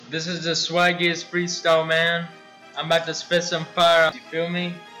This is the swaggiest freestyle, man. I'm about to spit some fire. You feel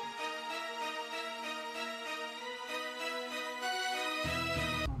me?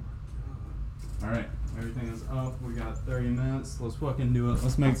 Alright, everything is up. We got 30 minutes. Let's fucking do it.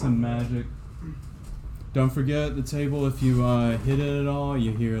 Let's make some magic. Don't forget the table. If you hit it at all,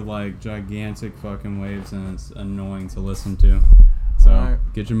 you hear like gigantic fucking waves and it's annoying to listen to. So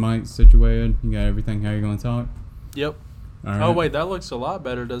get your mic situated. You got everything. How you going to talk? Yep. All right. Oh, wait, that looks a lot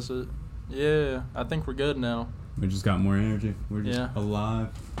better, does it? Yeah, I think we're good now. We just got more energy. We're just alive.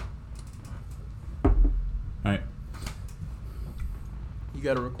 Alright. You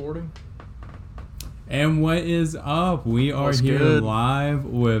got a recording? And what is up? We are here live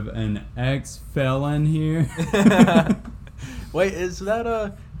with an ex-felon here. Wait, is that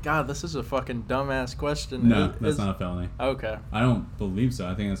a... God, this is a fucking dumbass question. No, that's not a felony. Okay. I don't believe so.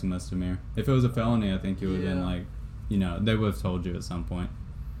 I think that's a misdemeanor. If it was a felony, I think it would have been like, you know, they would have told you at some point.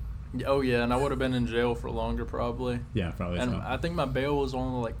 Oh, yeah, and I would have been in jail for longer, probably. Yeah, probably and so. I think my bail was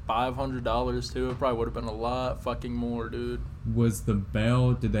only like $500, too. It probably would have been a lot fucking more, dude. Was the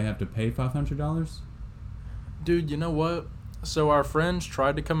bail, did they have to pay $500? Dude, you know what? So our friends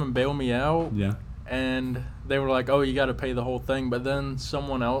tried to come and bail me out. Yeah. And they were like, oh, you got to pay the whole thing. But then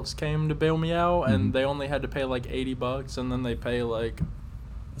someone else came to bail me out, and they only had to pay like $80, and then they pay like...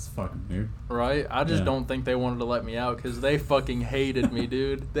 That's fucking weird. Right? I just don't think they wanted to let me out because they fucking hated me,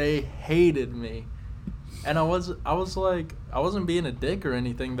 dude. They hated me. And I was like, I wasn't being a dick or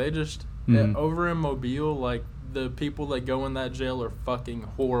anything. They just, over in Mobile, like, the people that go in that jail are fucking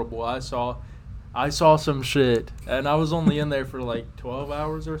horrible. I saw some shit, and I was only in there for like 12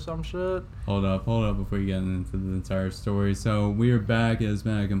 hours or some shit. Hold up before you get into the entire story. So we are back. It has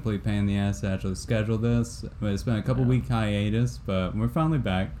been a complete pain in the ass to actually schedule this. But it's been a couple week hiatus, but we're finally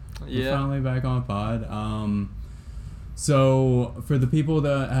back. We're finally back on pod. So for the people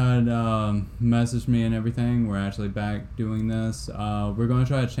that had messaged me and everything, we're actually back doing this. We're going to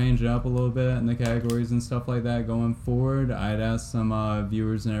try to change it up a little bit in the categories and stuff like that going forward. I'd asked some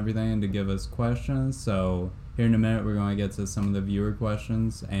viewers and everything to give us questions. So here in a minute, we're going to get to some of the viewer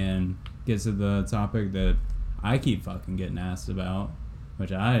questions and get to the topic that I keep fucking getting asked about,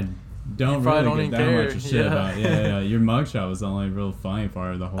 which I don't really get that much of shit about. Yeah. Your mugshot was the only real funny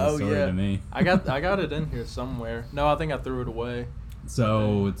part of the whole story to me. I got it in here somewhere. No, I think I threw it away.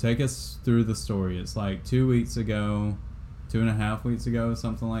 So take us through the story. It's like 2 weeks ago, 2.5 weeks ago,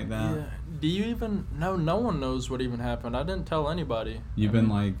 something like that. Yeah. Do you even... No one knows what even happened. I didn't tell anybody. You've been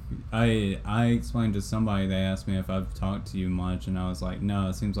like... I explained to somebody, they asked me if I've talked to you much, and I was like, no,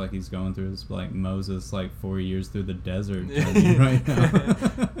 it seems like he's going through this, like, Moses, like, 4 years through the desert right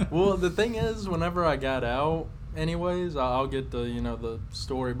now. Well, the thing is, whenever I got out, anyways, I'll get the, the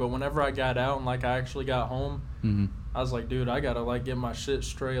story, but whenever I got out and, like, I actually got home, I was like, dude, I gotta, like, get my shit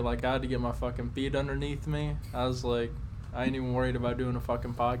straight. Like, I had to get my fucking feet underneath me. I was like... I ain't even worried about doing a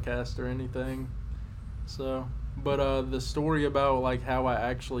fucking podcast or anything. So, but the story about, like, how I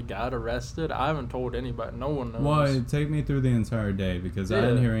actually got arrested, I haven't told anybody. No one knows. Well, take me through the entire day, because I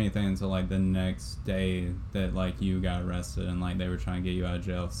didn't hear anything until, like, the next day that, like, you got arrested and, like, they were trying to get you out of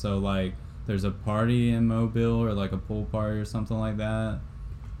jail. So, like, there's a party in Mobile or, like, a pool party or something like that.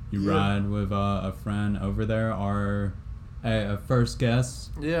 You ride with a friend over there, our first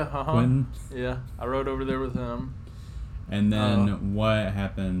guest. Yeah, Quentin. Yeah, I rode over there with him. And then what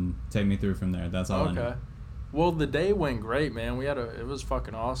happened? Take me through from there. That's all I know. Well, the day went great, man. It was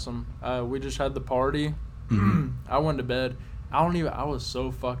fucking awesome. We just had the party. I went to bed. I was so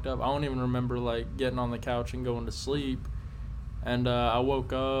fucked up. I don't even remember, like, getting on the couch and going to sleep. And I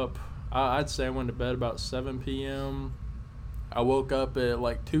woke up. I'd say I went to bed about 7 p.m. I woke up at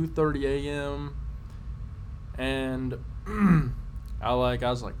like 2:30 a.m. And I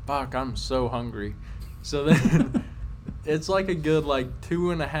was like, fuck, I'm so hungry. So then... It's like a good, like,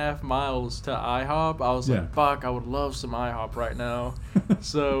 2.5 miles to IHOP. I was like, fuck, I would love some IHOP right now.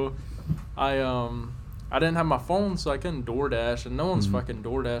 So I didn't have my phone, so I couldn't DoorDash, and no one's fucking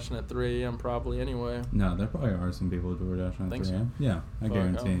DoorDashing at 3 a.m. probably anyway. No, there probably are some people DoorDashing at 3 a.m. So? Yeah, I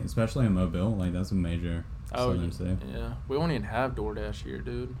guarantee. Especially in Mobile. Like, that's a major southern city. Yeah. We don't even have DoorDash here,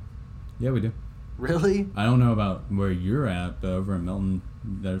 dude. Yeah, we do. Really? I don't know about where you're at, but over in Milton,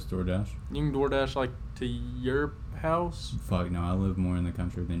 there's DoorDash. You can DoorDash, like, to your house? Fuck no, I live more in the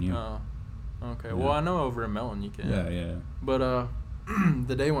country than you. Oh, okay. Yeah. Well, I know over in Melton you can. Yeah. But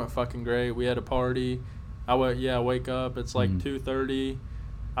the day went fucking great. We had a party. I wake up. It's like 2:30.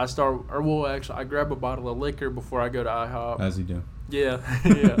 I grab a bottle of liquor before I go to IHOP. As you do. Yeah.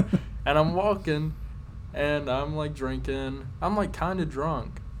 And I'm walking, and I'm like drinking. I'm like kind of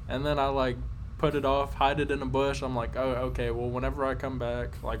drunk, and then I like put it off, hide it in a bush. I'm like, oh, okay, well, whenever I come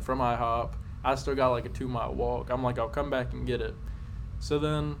back, like, from IHOP, I still got, like, a 2-mile walk. I'm like, I'll come back and get it. So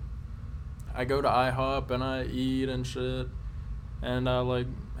then I go to IHOP, and I eat and shit, and I, like,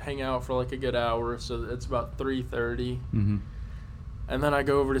 hang out for, like, a good hour. So it's about 3:30. Mm-hmm. And then I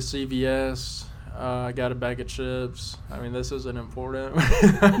go over to CVS. I got a bag of chips. I mean, this isn't important.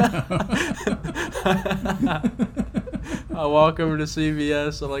 I walk over to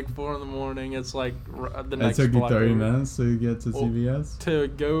CVS at like 4 in the morning. It's like the next block. It took you 30 over. minutes to get to CVS?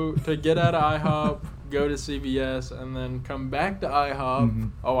 To get out of IHOP, go to CVS, and then come back to IHOP. Mm-hmm.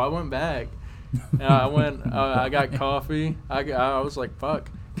 Oh, I went back. I got coffee. I was like, fuck.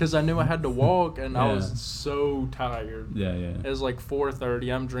 Because I knew I had to walk, and I was so tired. Yeah. It was like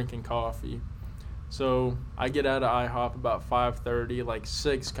 4:30. I'm drinking coffee. So I get out of IHOP about 5:30, like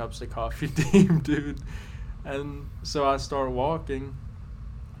 6 cups of coffee deep, dude. And so I start walking,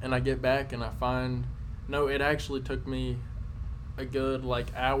 and I get back, and I find... No, it actually took me a good,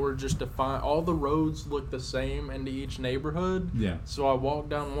 like, hour just to find... All the roads look the same into each neighborhood. Yeah. So I walked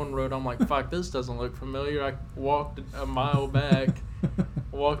down one road. I'm like, fuck, this doesn't look familiar. I walked a mile back,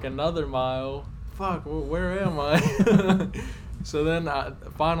 walk another mile. Fuck, where am I? So then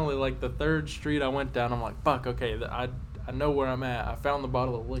finally, like, the 3rd street I went down, I'm like, fuck, okay, I know where I'm at. I found the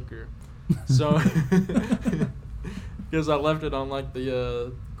bottle of liquor. So, because I left it on, like,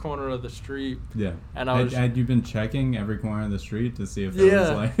 the corner of the street. Yeah. And had you been checking every corner of the street to see if there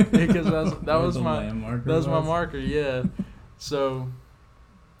was, like... because that was my marker, yeah. So,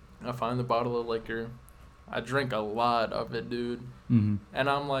 I find the bottle of liquor. I drink a lot of it, dude. Mm-hmm. And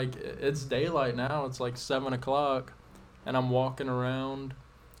I'm like, it's daylight now. It's like 7 o'clock. And I'm walking around,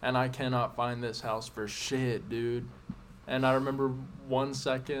 and I cannot find this house for shit, dude. And I remember 1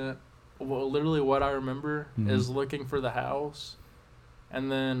 second, well, literally what I remember is looking for the house.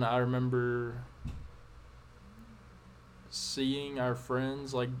 And then I remember seeing our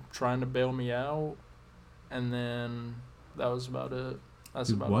friends, like, trying to bail me out. And then that was about it.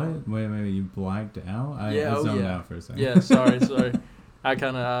 That's about what? it. Wait, you blacked out? I zoned out for a second. Yeah, sorry.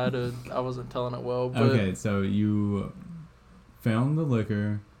 I wasn't telling it well. But okay, so you found the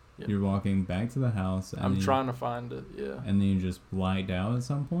liquor. Yep. You're walking back to the house. And I'm trying to find it, yeah. And then you just blacked out at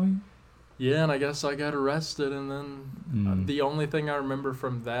some point? Yeah, and I guess I got arrested, and then the only thing I remember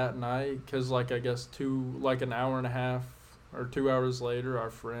from that night, because, like, I guess an hour and a half or 2 hours later, our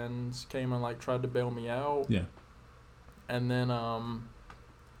friends came and, like, tried to bail me out. Yeah. And then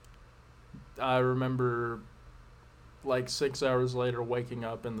I remember, like, 6 hours later waking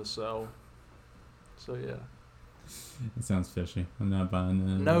up in the cell. So, yeah. It sounds fishy. I'm not buying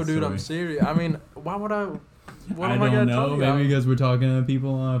that. No, dude, I'm serious. I mean, why would I... I don't know. Maybe because we're talking to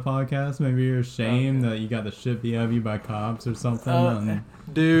people on a podcast. Maybe you're ashamed that you got the shit beat out of you by cops or something.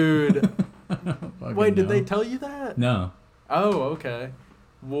 Dude. Wait, did they tell you that? No. Oh, okay.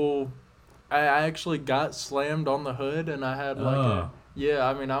 Well, I actually got slammed on the hood, and I had like yeah,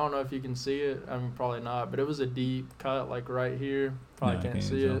 I mean, I don't know if you can see it. I mean, probably not, but it was a deep cut, like right here. Probably can't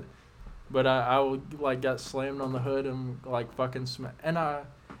see it. But I like got slammed on the hood and like fucking and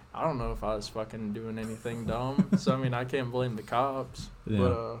I don't know if I was fucking doing anything dumb. So I mean, I can't blame the cops. Yeah.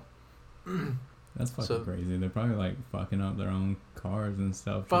 But that's fucking crazy. They're probably like fucking up their own cars and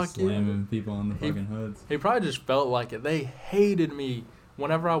stuff, just slamming people on the fucking hoods. He probably just felt like it. They hated me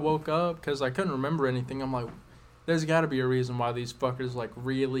whenever I woke up because I couldn't remember anything. I'm like, there's got to be a reason why these fuckers like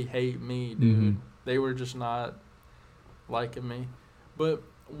really hate me, dude. Mm-hmm. They were just not liking me. But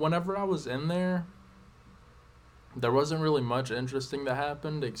whenever I was in there wasn't really much interesting that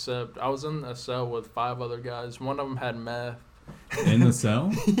happened except I was in a cell with 5 other guys. One of them had meth. In the cell?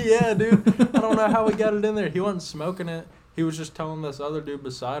 Yeah, dude. I don't know how we got it in there. He wasn't smoking it. He was just telling this other dude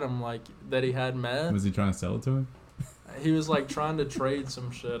beside him like that he had meth. Was he trying to sell it to him? He was like trying to trade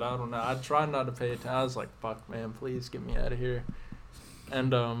some shit. I don't know. I tried not to pay attention. I was like, fuck, man, please get me out of here.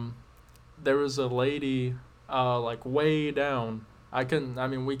 And there was a lady like way down.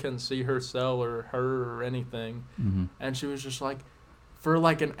 we couldn't see her cell or her or anything. Mm-hmm. And she was just like, for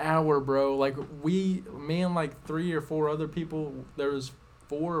like an hour, bro, like me and like 3 or 4 other people, there was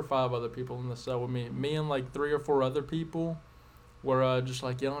 4 or 5 other people in the cell with me. Me and like 3 or 4 other people were just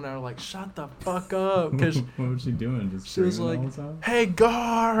like yelling at her like, shut the fuck up. Cause what was she doing? Just she was like, hey,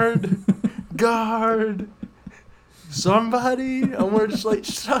 guard, guard, somebody. And we're just like,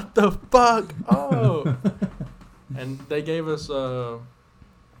 shut the fuck up. And they gave us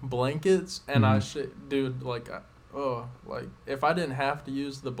blankets, and dude, like, like if I didn't have to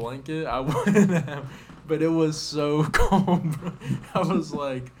use the blanket, I wouldn't have. But it was so cold, bro. I was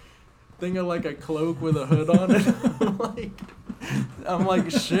like, thinking like a cloak with a hood on it. I'm like, I'm like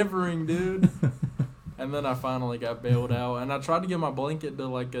shivering, dude. And then I finally got bailed out, and I tried to get my blanket to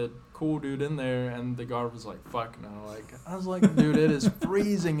like a cool dude in there, and the guard was like, "Fuck no!" Like I was like, "Dude, it is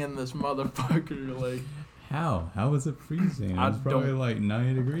freezing in this motherfucker." Like, how was it freezing? It was probably like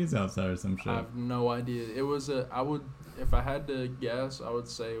 90 degrees outside or some shit. I have no idea. It was if I had to guess, I would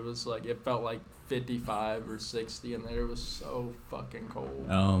say it was like it felt like 55 or 60 in there. It was so fucking cold.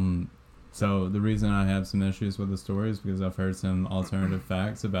 So the reason I have some issues with the story is because I've heard some alternative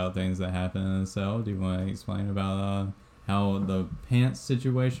facts about things that happen in the cell. Do you want to explain about how the pants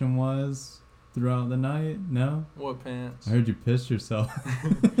situation was throughout the night? No? What pants? I heard you pissed yourself.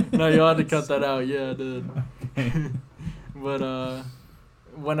 No, you'll have to cut that out. Yeah, I did. Okay. But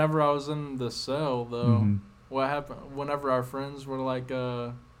whenever I was in the cell, though, what happened? Whenever our friends were like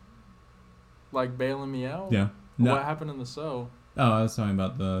bailing me out. Yeah. No. What happened in the cell? Oh, I was talking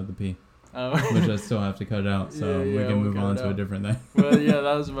about the pee. Oh. Which I still have to cut out, so we can move on to a different thing. Well, yeah,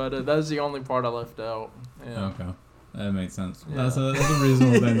 that was about it. That was the only part I left out. Yeah. Okay. That makes sense. Yeah. That's a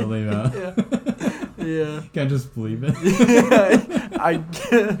reasonable thing to leave out. Yeah. Can I just believe it? I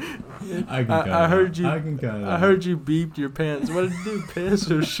heard you. I can cut it. I heard you beeped your pants. What did you do? Piss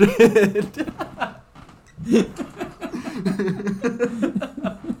or shit?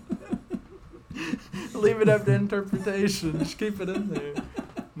 Leave it up to interpretation. Just keep it in there.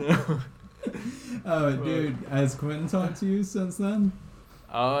 No. Oh, dude, has Quentin talked to you since then?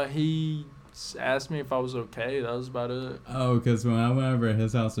 He asked me if I was okay. That was about it. Oh, because when I went over at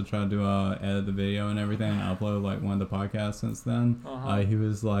his house to try to edit the video and everything and upload like one of the podcasts since then, he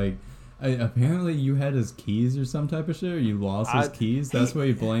was like, apparently you had his keys or some type of shit, or you lost his keys. That's what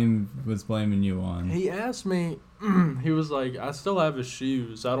he was blaming you on. He asked me, he was like, I still have his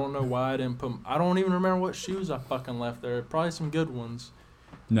shoes. I don't know why I didn't put I don't even remember what shoes I fucking left there. Probably some good ones.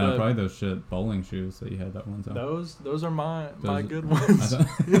 No, probably those shit bowling shoes that you had that one time. Those are my good ones.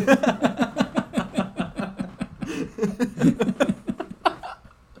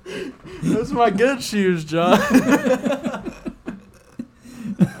 Those are my good shoes, John.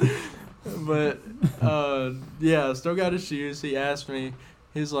 But yeah, I still got his shoes. He asked me,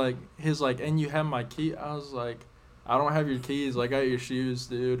 he's like, and you have my key? I was like, I don't have your keys. I got your shoes,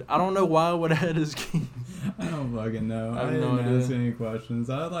 dude. I don't know why I would have had his keys. I don't fucking know. I no didn't ask any questions.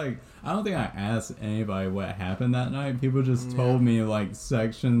 I don't think I asked anybody what happened that night. People just told me like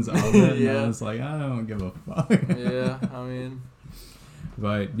sections of it, and I was like, I don't give a fuck. Yeah, I mean.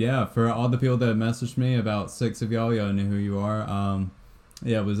 But yeah, for all the people that messaged me, about 6 of y'all knew who you are.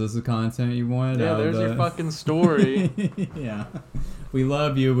 Yeah, was this the content you wanted? Yeah, there's your fucking story. Yeah. We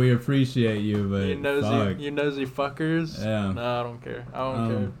love you. We appreciate you, but you nosy fuckers. Yeah. No, I don't care. I don't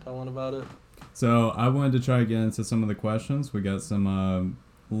care. Tell one about it. So I wanted to try to get into some of the questions. We got some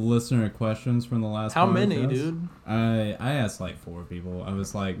listener questions from the last. How podcast. many, dude? I asked like 4 people. I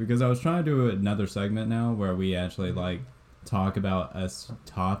was like, because I was trying to do another segment now where we actually like talk about a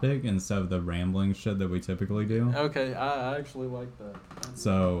topic instead of the rambling shit that we typically do. Okay, I actually like that.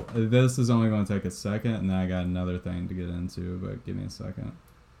 So this is only going to take a second, and then I got another thing to get into, but give me a second.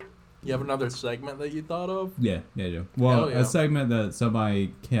 You have another segment that you thought of? Yeah, I do. Well, yeah. A segment that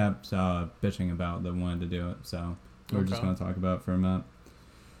somebody kept bitching about that wanted to do it, so we're just going to talk about it for a minute.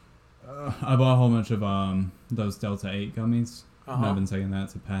 I bought a whole bunch of those Delta 8 gummies, and I've been taking that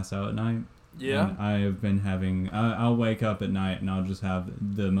to pass out at night. Yeah. And I have been having, I'll wake up at night and I'll just have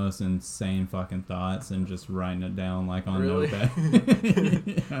the most insane fucking thoughts and just writing it down like on notepad.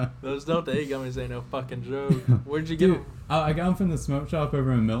 Yeah. Those Delta 8 gummies ain't no fucking joke. Where'd you get them? I got them from the smoke shop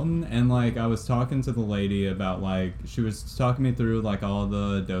over in Milton, and like I was talking to the lady about like, she was talking me through like all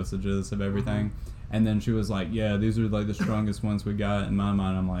the dosages of everything. And then she was like, yeah, these are like the strongest ones we got. In my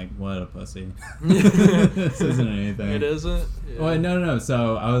mind, I'm like, what a pussy. This isn't anything. It isn't? Yeah. Well, no.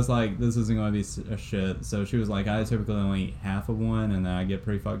 So I was like, this isn't going to be a shit. So she was like, I typically only eat half of one, and then I get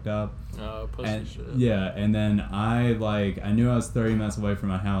pretty fucked up. Oh, pussy shit. Yeah, and then I knew I was 30 minutes away from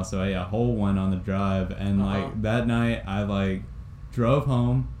my house, so I ate a whole one on the drive. And like that night, I drove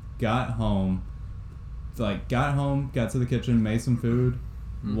home, got to the kitchen, made some food,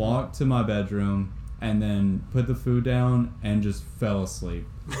 walked to my bedroom, and then put the food down and just fell asleep.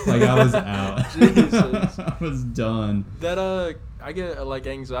 Like I was out. Jesus. I was done. That I get like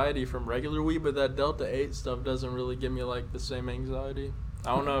anxiety from regular weed, but that Delta 8 stuff doesn't really give me like the same anxiety.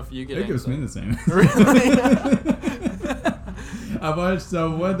 I don't know if you get it gives me the same. Really? I watched, so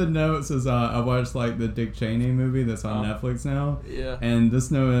one of the notes is I watched like the Dick Cheney movie that's on Netflix now. Yeah. And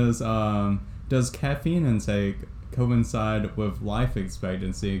this note is, does caffeine intake coincide with life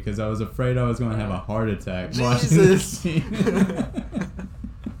expectancy? Because I was afraid I was going to have a heart attack watching this scene.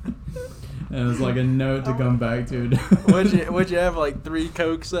 And it was like a note to come back to. Would you have like 3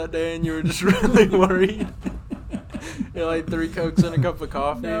 Cokes that day and you were just really worried? You like 3 Cokes and a cup of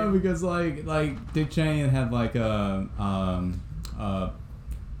coffee? No, because like Dick Cheney had like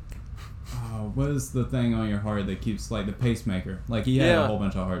what is the thing on your heart that keeps like the pacemaker? Like he had a whole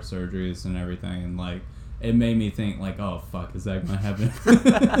bunch of heart surgeries and everything, and like it made me think like, oh fuck, is that gonna happen?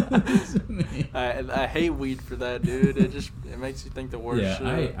 I hate weed for that, dude. It makes you think the worst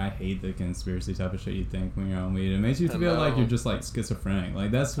shit. I hate the conspiracy type of shit you think when you're on weed. It makes you feel like you're just like schizophrenic.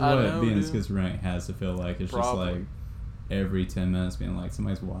 Like that's what being schizophrenic has to feel like. It's just like every 10 minutes being like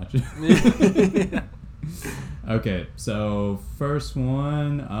somebody's watching. Okay, so first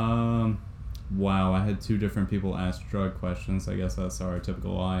one, wow, I had 2 different people ask drug questions. I guess that's our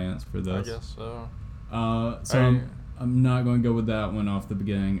typical audience for this. I guess so. I'm not going to go with that one off the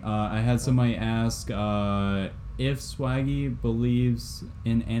beginning. I had somebody ask if Swaggy believes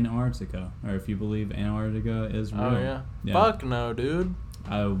in Antarctica, or if you believe Antarctica is real. Oh yeah. Fuck no, dude.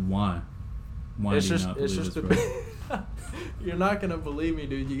 Why? Why do you not believe it's real? You're not gonna believe me,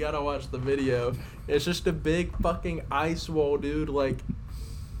 dude. You gotta watch the video. It's just a big fucking ice wall, dude. Like,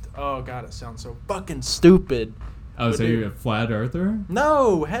 oh god, it sounds so fucking stupid. Oh, but so you're a flat earther?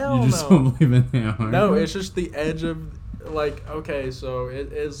 No, hell no. You just don't believe in Antarctica? No, it's just the edge of, like, okay, so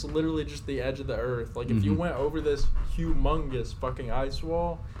it is literally just the edge of the earth. Like, if you went over this humongous fucking ice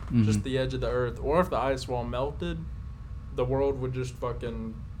wall, just the edge of the earth, or if the ice wall melted, the world would just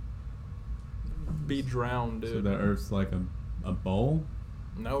fucking be drowned, dude. So the earth's like a bowl?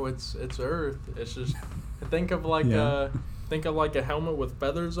 No, it's earth. It's just think of like a helmet with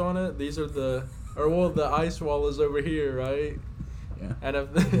feathers on it. These are the ice wall is over here, right? Yeah. And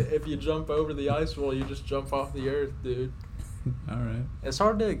if you jump over the ice wall, you just jump off the earth, dude. All right. It's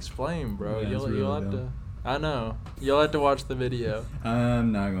hard to explain, bro. Yeah, you'll have to. I know. You'll have to watch the video.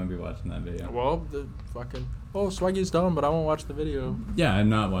 I'm not going to be watching that video. Well, the fucking. Oh, Swaggy's done, but I won't watch the video. Yeah, I'm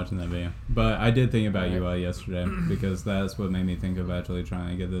not watching that video. But I did think about you yesterday because that's what made me think of actually trying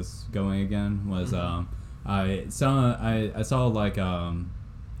to get this going again. Was I saw like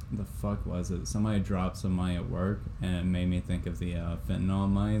the fuck was it? Somebody dropped some money at work, and it made me think of the fentanyl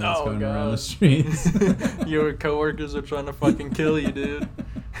money that's going around the streets. Your coworkers are trying to fucking kill you, dude.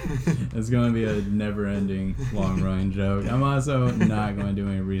 It's going to be a never-ending, long-running joke. I'm also not going to do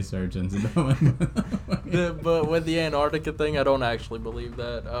any research into that. But with the Antarctica thing, I don't actually believe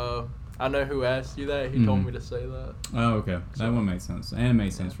that. I know who asked you that. He told me to say that. Oh, okay. So, that one makes sense. And it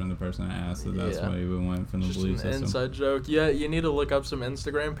makes sense from the person that asked that that's why we went from the belief system. Just an inside joke. Yeah, you need to look up some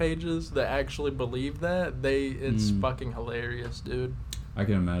Instagram pages that actually believe that. It's fucking hilarious, dude. I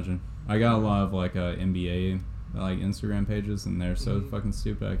can imagine. I got a lot of like NBA like Instagram pages, and they're so fucking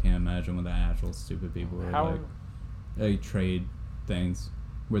stupid. I can't imagine what the actual stupid people are like trade things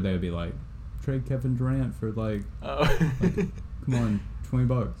where they would be like, trade Kevin Durant for like come on,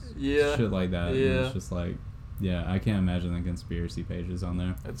 $20. Yeah. Shit like that. Yeah. And it's just like, yeah, I can't imagine the conspiracy pages on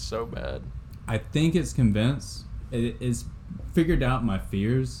there. It's so bad. I think it's convinced. It's figured out my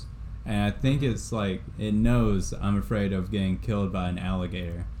fears, and I think it's like it knows I'm afraid of getting killed by an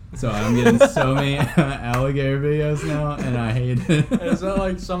alligator. So I'm getting so many alligator videos now, and I hate it. Is that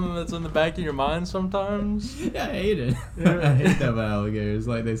like something that's in the back of your mind sometimes? Yeah, I hate it. I hate that about alligators.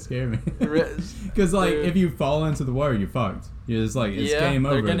 Like, they scare me. Because, like, if you fall into the water, you're fucked. You're just like, it's game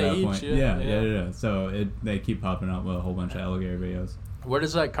over at that point. Yeah. So they keep popping up with a whole bunch of alligator videos. Where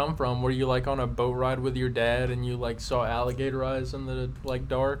does that come from? Were you, like, on a boat ride with your dad, and you, like, saw alligator eyes in the, like,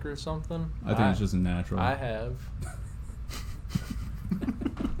 dark or something? I think it's just natural. I have.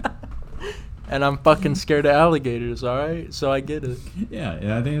 And I'm fucking scared of alligators, alright? So I get it.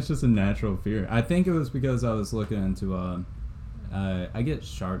 Yeah, I think it's just a natural fear. I think it was because I was looking into, I get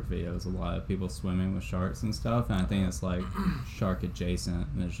shark videos a lot of people swimming with sharks and stuff, and I think it's like shark adjacent,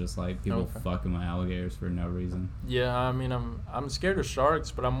 and it's just like people fucking with alligators for no reason. Yeah, I mean, I'm scared of sharks,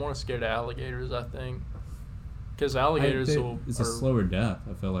 but I'm more scared of alligators, I think. Because alligators it's a slower death.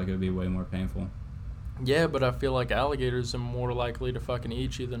 I feel like it would be way more painful. Yeah, but I feel like alligators are more likely to fucking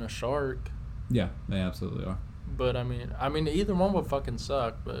eat you than a shark. Yeah, they absolutely are. But I mean, either one would fucking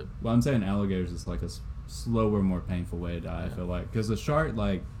suck. But well, I'm saying alligators is like a slower, more painful way to die. I feel like because the shark,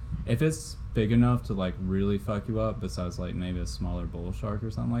 like, if it's big enough to like really fuck you up, besides like maybe a smaller bull shark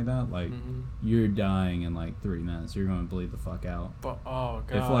or something like that, like you're dying in like 3 minutes. You're going to bleed the fuck out. But oh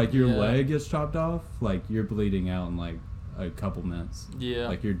god, if like your leg gets chopped off, like you're bleeding out in like a couple minutes. Yeah,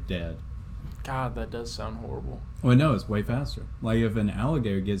 like you're dead. God, that does sound horrible. Well, no, it's way faster. Like if an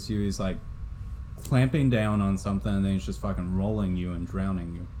alligator gets you, he's like clamping down on something, and then he's just fucking rolling you and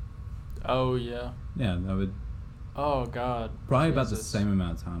drowning you. Oh yeah. Yeah, that would Oh, God. Probably about the Jesus. same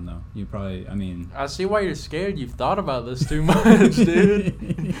amount of time, though. You probably, I mean... I see why you're scared. You've thought about this too much,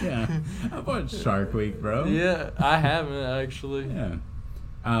 dude. Yeah. I watched Shark Week, bro. Yeah, I haven't, actually.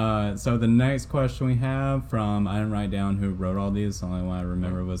 Yeah. So the next question we have from... I didn't write down who wrote all these. The only one I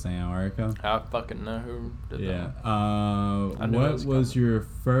remember was Antarctica. I fucking know who did Yeah. that. What was your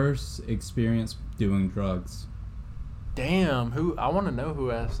first experience doing drugs? Damn, I want to know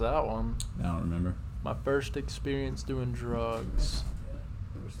who asked that one. I don't remember. My first experience doing drugs.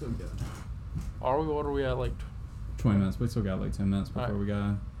 We're still good. What are we at, like... 20 minutes. We still got like 10 minutes before we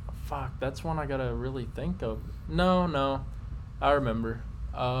got... Fuck, that's one I gotta really think of. No. I remember.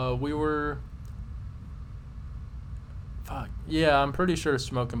 We were... Fuck. Yeah, I'm pretty sure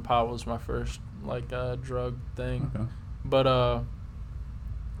smoking pot was my first, like, drug thing. Okay. But,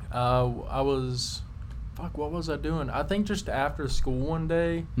 I was... Fuck, what was I doing? I think just after school one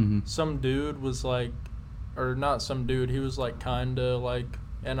day, some dude was like, or not some dude, he was like kind of like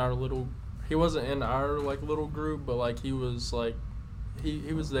in our little, he wasn't in our like little group, but like he was like,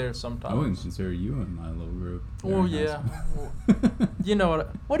 he was there sometimes. I wouldn't consider you in my little group. Oh, yeah. You know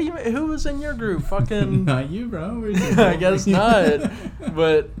what do you mean? Who was in your group? Fucking. Not you, bro. I guess not.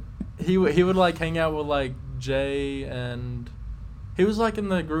 But he would like hang out with like Jay, and he was like in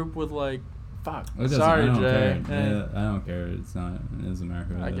the group with like, fuck. Sorry, Jay. Yeah, I don't care. It's not. It doesn't matter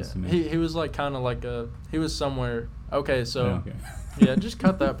who it is to me. He was like kind of like he was somewhere. Okay, so. I don't care. Yeah, just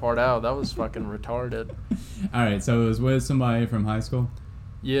cut that part out. That was fucking retarded. All right, so it was with somebody from high school?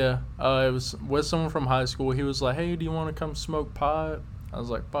 Yeah, it was with someone from high school. He was like, hey, do you want to come smoke pot? I was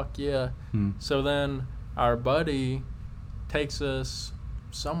like, fuck yeah. So then our buddy takes us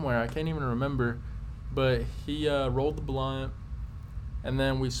somewhere. I can't even remember. But he rolled the blunt, and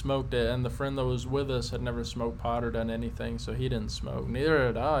then we smoked it. And the friend that was with us had never smoked pot or done anything, so he didn't smoke. Neither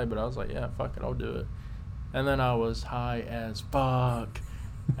had I, but I was like, yeah, fuck it, I'll do it. And then I was high as fuck.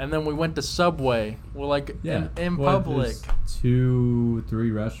 And then we went to Subway. Well, like in public. There's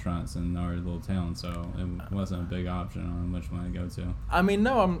 2-3 restaurants in our little town, so it wasn't a big option on which one to go to. I mean,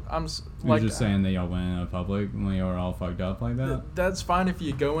 no, I'm You're just saying that y'all went in a public when you were all fucked up like that? That's fine if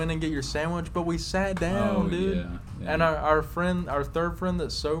you go in and get your sandwich, but we sat down, dude. Yeah. And our third friend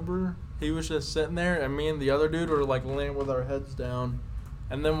that's sober, he was just sitting there, and me and the other dude were like laying with our heads down.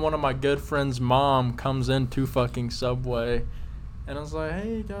 And then one of my good friend's mom comes into fucking Subway, and I was like,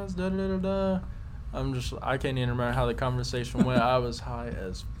 hey, guys, da-da-da-da-da. I can't even remember how the conversation went. I was high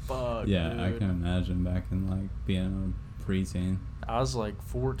as fuck, Yeah, dude. I can imagine back in, like, being a preteen. I was, like,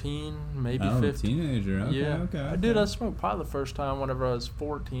 14, maybe 15. Oh, teenager. Okay, yeah. okay. Dude, I smoked pot the first time whenever I was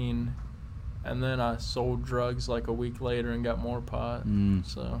 14, and then I sold drugs, like, a week later and got more pot,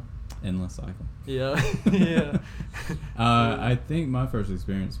 so... Endless cycle. Yeah, yeah. I think my first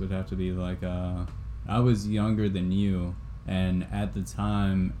experience would have to be like I was younger than you, and at the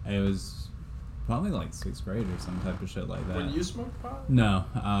time it was probably like 6th grade or some type of shit like that. When you smoked pot? No,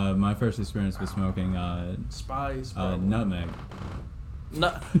 my first experience was smoking Spice. nutmeg.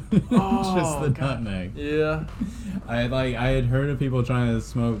 Oh, just the God. nutmeg. Yeah. I had heard of people trying to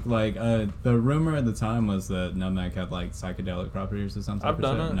smoke like the rumor at the time was that nutmeg had like psychedelic properties or something. I've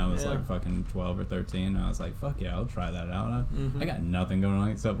done it, and I was yeah. like fucking 12 or 13. And I was like, fuck yeah, I'll try that out. I got nothing going on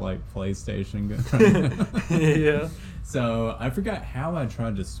except like PlayStation. Yeah. So I forgot how I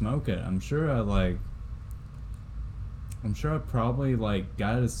tried to smoke it. I'm sure I probably like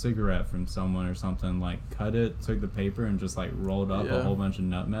got a cigarette from someone or something, like cut it, took the paper and just like rolled up a whole bunch of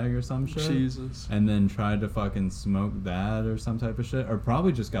nutmeg or some shit. Jesus. And then tried to fucking smoke that or some type of shit. Or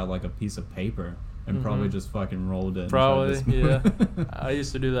probably just got like a piece of paper and probably just fucking rolled it. Probably, yeah. I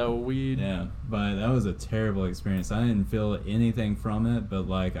used to do that with weed. Yeah, but that was a terrible experience. I didn't feel anything from it, but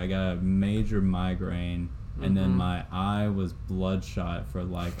like I got a major migraine. And then my eye was bloodshot for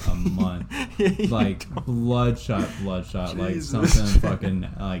like a month. Like bloodshot. Jesus. Like something fucking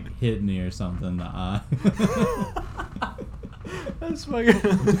like hit me or something in the eye. That's fucking...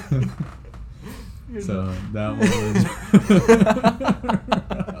 So that was...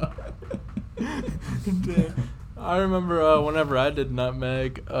 Damn. I remember whenever I did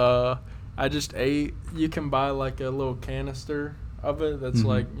nutmeg, I just ate... You can buy like a little canister of it that's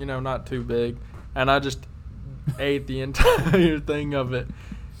like, you know, not too big. And I just... ate the entire thing of it,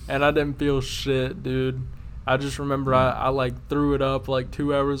 and I didn't feel shit, dude. I just remember I like threw it up like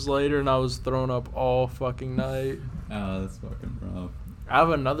 2 hours later, and I was throwing up all fucking night. Oh, that's fucking rough. I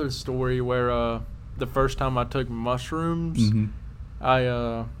have another story where the first time I took mushrooms,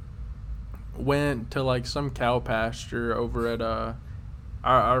 I went to like some cow pasture over at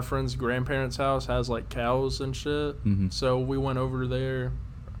our friend's grandparents' house has like cows and shit. So we went over there.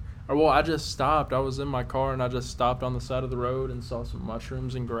 Well, I just stopped. I was in my car and I just stopped on the side of the road and saw some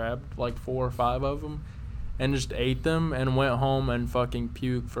mushrooms and grabbed like 4 or 5 of them and just ate them and went home and fucking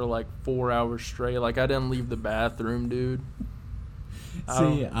puked for like 4 hours straight. Like, I didn't leave the bathroom, dude.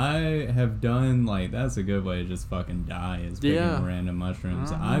 See, I have done, like, that's a good way to just fucking die, is picking random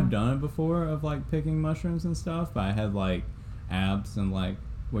mushrooms. I've done it before of, like, picking mushrooms and stuff, but I had, like, apps and, like,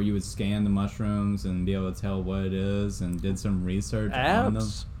 where you would scan the mushrooms and be able to tell what it is and did some research on them.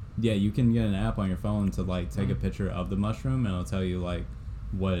 Yeah, you can get an app on your phone to, like, take a picture of the mushroom and it'll tell you, like,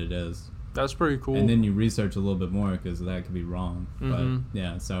 what it is. That's pretty cool. And then you research a little bit more because that could be wrong. But,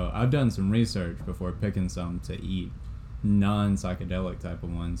 yeah, so I've done some research before picking some to eat. Non-psychedelic type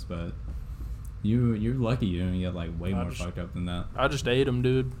of ones, but you're lucky you don't get like way more fucked up than that. I just ate them,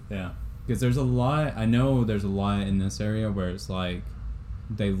 dude. Yeah, because there's a lot. I know there's a lot in this area where it's like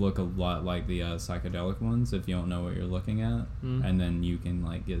they look a lot like the psychedelic ones if you don't know what you're looking at, and then you can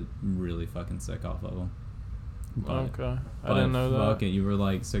like get really fucking sick off of them. Okay, I didn't know that. Fuck it, you were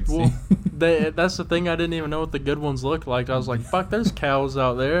like 16. Well, that's the thing. I didn't even know what the good ones looked like. I was like, fuck, there's cows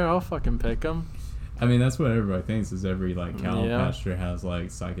out there. I'll fucking pick them. I mean, that's what everybody thinks, is every, like, cow pasture has, like,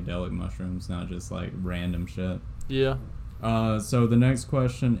 psychedelic mushrooms, not just, like, random shit. Yeah. So the next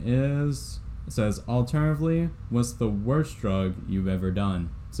question is, it says, alternatively, what's the worst drug you've ever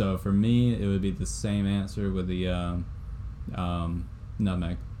done? So for me, it would be the same answer with the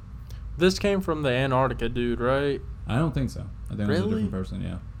nutmeg. This came from the Antarctica dude, right? I don't think so. I think it was a different person,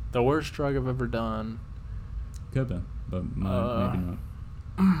 yeah. The worst drug I've ever done. Could have been, but maybe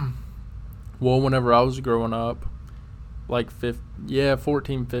not. Well, whenever I was growing up, like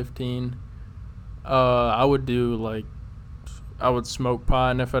 14, 15, I would do, like, I would smoke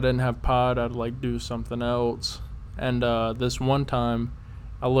pot, and if I didn't have pot, I'd, like, do something else. And this one time,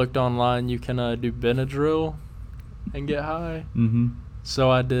 I looked online, you can do Benadryl and get high. Mm-hmm.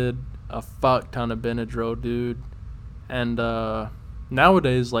 So I did a fuck ton of Benadryl, dude. And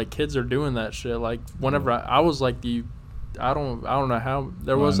nowadays, like, kids are doing that shit. Like, whenever I was, like, I don't know how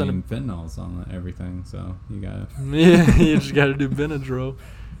there wasn't. I mean, fentanyl's on everything, so you gotta. Yeah, you just gotta do Benadryl.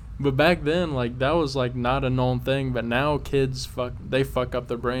 But back then, like, that was like not a known thing. But now kids fuck up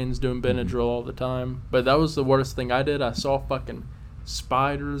their brains doing Benadryl all the time. But that was the worst thing I did. I saw fucking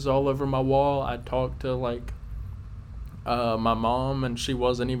spiders all over my wall. I talked to like my mom, and she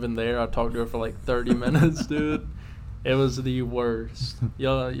wasn't even there. I talked to her for like 30 minutes, dude. It was the worst.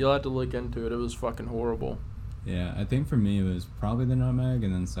 You'll have to look into it. It was fucking horrible. Yeah, I think for me it was probably the nutmeg,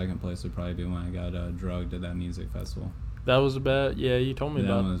 and then second place would probably be when I got drugged at that music festival. That was bad. Yeah, you told me that.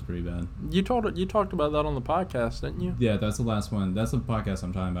 That one was pretty bad. You talked about that on the podcast, didn't you? Yeah, that's the last one. That's the podcast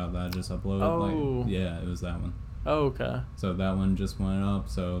I'm talking about that I just uploaded. Oh. Yeah, it was that one. Oh, okay. So that one just went up,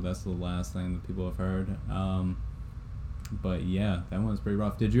 so that's the last thing that people have heard. But yeah, that one was pretty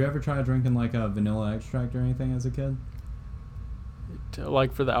rough. Did you ever try drinking like a vanilla extract or anything as a kid?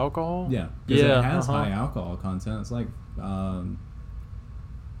 Like for the alcohol? Yeah. Because it has high alcohol content. It's like, what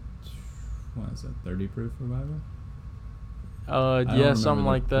is it, 30 proof or whatever? Yeah, something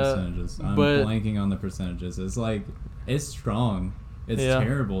like that. Percentages. I'm blanking on the percentages. It's like, it's strong. It's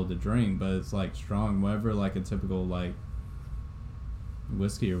terrible to drink, but it's like strong. Whatever, like a typical like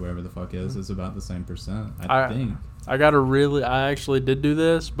whiskey or whatever the fuck is about the same percent, I think. I actually did do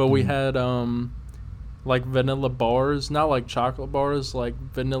this, but we had, like vanilla bars, not like chocolate bars, like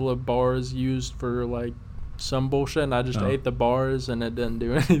vanilla bars used for like some bullshit, and I just ate the bars and it didn't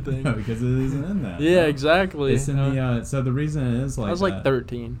do anything. No, because it isn't in that. Yeah, exactly. It's in the so the reason it is like I was like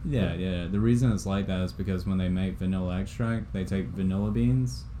 13. Yeah. The reason it's like that is because when they make vanilla extract, they take vanilla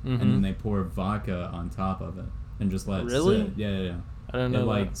beans and then they pour vodka on top of it and just let it sit. Yeah. I don't know. It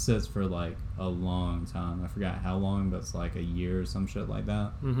like sits for like a long time. I forgot how long, but it's like a year or some shit like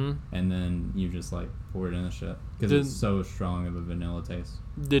that. Mm-hmm. And then you just like pour it in the shit because it's so strong of a vanilla taste.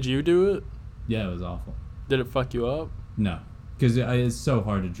 Did you do it? Yeah, it was awful. Did it fuck you up? No, because it's so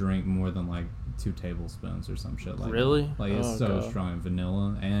hard to drink more than like 2 tablespoons or some shit like that. Really? Like it's strong in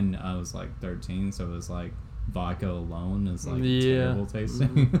vanilla, and I was like 13, so it was like vodka alone is like terrible tasting.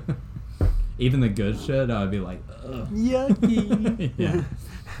 Mm-hmm. Even the good shit, I'd be like, ugh. Yucky. Yeah.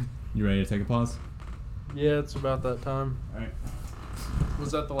 You ready to take a pause? Yeah, it's about that time. All right.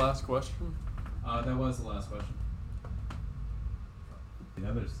 Was that the last question? That was the last question. The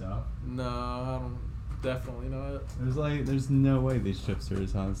other stuff? No, I don't. Definitely not. There's no way these chips are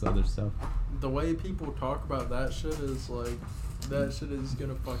as hot as other stuff. The way people talk about that shit is like, that shit is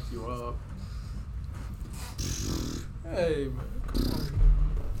gonna fuck you up. Hey, man. Come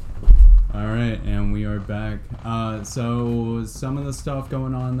on. All right, and we are back. So some of the stuff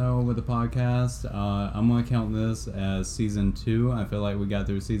going on though with the podcast, I'm gonna count this as season 2. I feel like we got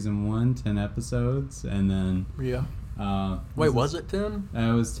through season 1, 10 episodes, and then wait, was it 10?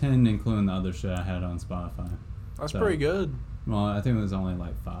 It was 10, including the other shit I had on Spotify. That's pretty good. Well, I think it was only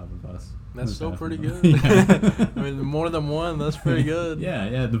like 5 of us. That's still pretty good. Yeah. I mean, more than one. That's pretty good.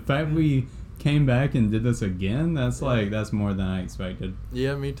 Yeah. The fact we came back and did this again, that's more than I expected.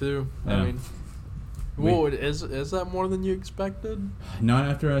 Yeah, me too. Yeah. I mean, whoa, is that more than you expected? Not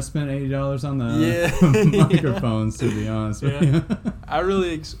after I spent $80 on the microphones, to be honest with you. I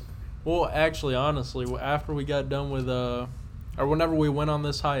really, well, actually, honestly, after we got done with, or whenever we went on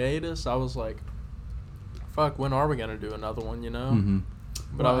this hiatus, I was like, fuck, when are we going to do another one, you know? Mm-hmm.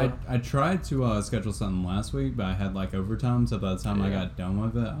 But well, I tried to schedule something last week, but I had like overtime, so by the time I got done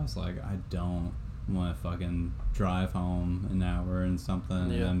with it, I was like, I don't want to fucking drive home an hour and something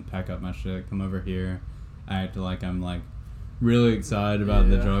and then pack up my shit, come over here, act like I'm like really excited about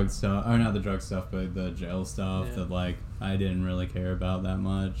the drug stuff, or not the drug stuff, but the jail stuff that like I didn't really care about that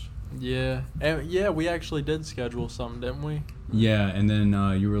much. Yeah, and we actually did schedule something, didn't we? Yeah, and then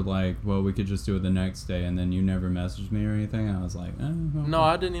you were like, well, we could just do it the next day, and then you never messaged me or anything. I was like, okay. No,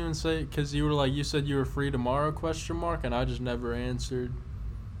 I didn't even say, because you were like, you said you were free tomorrow, ? And I just never answered.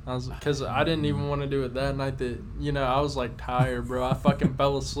 Because I didn't even want to do it that night. That, you know, I was like tired, bro. I fucking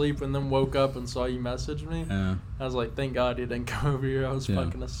fell asleep and then woke up and saw you message me. Yeah. I was like, thank God you didn't come over here. I was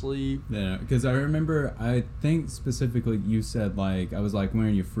fucking asleep. Yeah, because I remember, I think specifically you said, like, I was like, when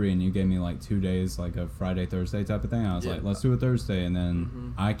are you free? And you gave me like 2 days, like a Friday, Thursday type of thing. I was like, let's do it Thursday. And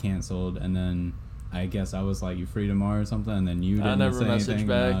then I canceled. And then I guess I was like, you free tomorrow or something? And then you didn't say anything. I never messaged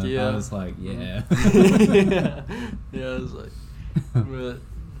back, I was like, yeah. I was like, but...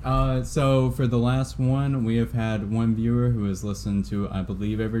 So for the last one, we have had one viewer who has listened to, I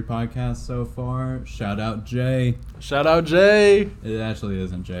believe, every podcast so far. Shout out Jay. Shout out Jay. It actually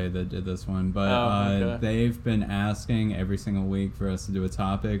isn't Jay that did this one, but they've been asking every single week for us to do a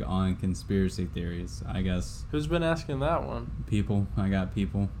topic on conspiracy theories, I guess. Who's been asking that one? People. I got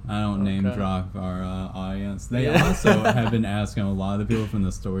people. I don't name drop our audience. They also have been asking a lot of the people from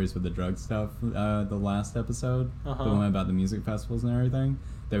the stories with the drug stuff, the last episode, the one about the music festivals and everything.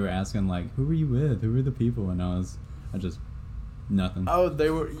 They were asking, like, who were you with? Who were the people? And I just, nothing. Oh, they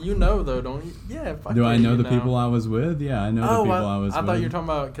were, you know, though, don't you? Yeah. Do I know the people I was with? Yeah, I know the people I was with. I thought you were talking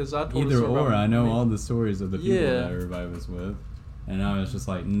about, because I told either or, I know all the stories of the people that everybody was with. And I was just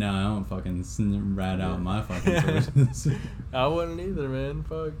like, no, I don't fucking rat out my fucking sources. I wouldn't either, man.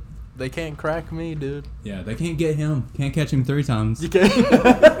 Fuck. They can't crack me, dude. Yeah, they can't get him. Can't catch him 3 times. You can't.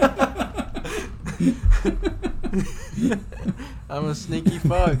 I'm a sneaky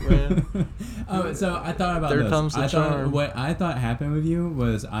fuck, man. Oh, so I thought about Third this. time's the charm. What I thought happened with you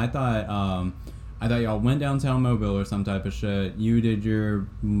was I thought y'all went downtown Mobile or some type of shit. You did your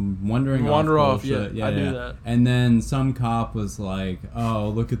wander off bullshit. I do that. And then some cop was like, "Oh,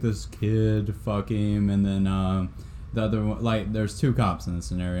 look at this kid, fuck him." And then the other one, like, there's 2 cops in this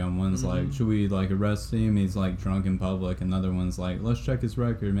scenario. And one's like, should we, like, arrest him? He's, like, drunk in public. And the other one's like, let's check his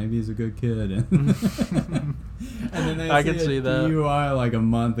record. Maybe he's a good kid. And then they I can see that. DUI, like, a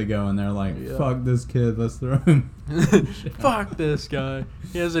month ago, and they're like, fuck this kid. Let's throw him. Fuck this guy.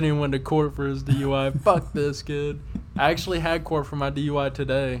 He hasn't even went to court for his DUI. Fuck this kid. I actually had court for my DUI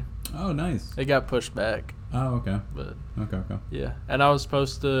today. Oh, nice. It got pushed back. Oh, okay. But Okay. Yeah. And I was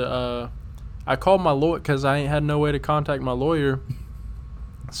supposed to... I called my lawyer because I ain't had no way to contact my lawyer.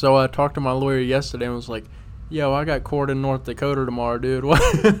 So I talked to my lawyer yesterday and was like, yo, I got court in North Dakota tomorrow, dude.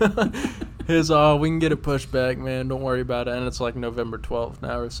 His, we can get it pushed back, man. Don't worry about it. And it's like November 12th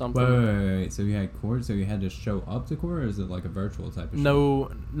now or something. Wait. So you had court? So you had to show up to court, or is it like a virtual type of shit?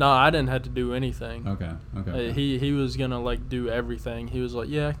 No, I didn't have to do anything. Okay. He was going to, like, do everything. He was like,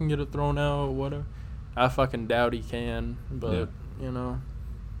 yeah, I can get it thrown out or whatever. I fucking doubt he can, but, you know.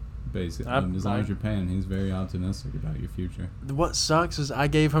 Basically, as long as you're paying, he's very optimistic about your future. What sucks is I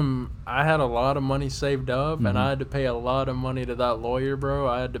had a lot of money saved up, and I had to pay a lot of money to that lawyer, bro.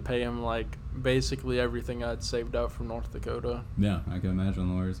 I had to pay him, like, basically everything I'd saved up from North Dakota. Yeah, I can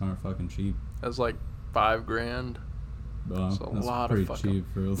imagine lawyers aren't fucking cheap. That's like $5,000. Well, that's a lot pretty of fucking cheap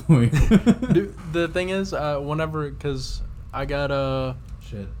for a lawyer. Dude, the thing is, because I got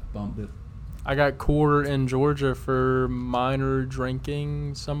shit, bumped it. I got court in Georgia for minor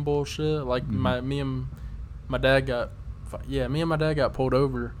drinking, some bullshit. Like me and my dad got pulled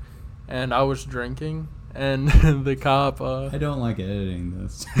over, and I was drinking, and the cop. I don't like editing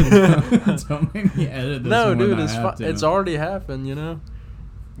this. Don't make me edit this. No, dude, it's already happened, you know.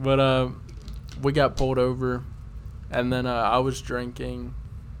 But we got pulled over, and then I was drinking,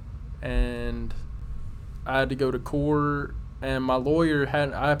 and I had to go to court, and my lawyer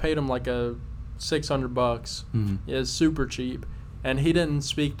I paid him like $600. Mm-hmm. It's super cheap, and he didn't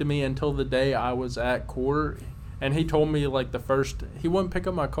speak to me until the day I was at court, and he told me like he wouldn't pick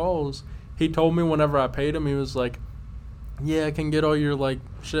up my calls. He told me whenever I paid him, he was like, yeah, I can get all your like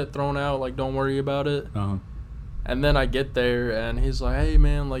shit thrown out, like don't worry about it. Uh-huh. And then I get there, and he's like, hey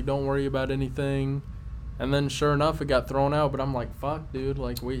man, like don't worry about anything. And then sure enough, it got thrown out. But I'm like, fuck, dude,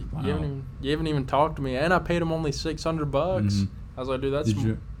 like you haven't even talked to me, and I paid him only $600. Mm-hmm. I was like, dude, that's.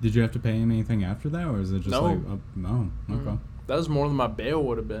 Did you have to pay him anything after that, or is it just no. like no? Okay. That was more than my bail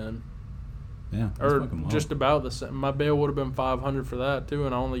would have been. Yeah. Or just about the same. My bail would have been $500 for that too,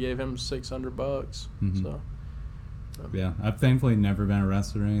 and I only gave him $600. Mm-hmm. So. Yeah, I've thankfully never been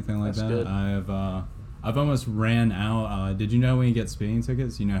arrested or anything like that. Good. I've almost ran out. Did you know when you get speeding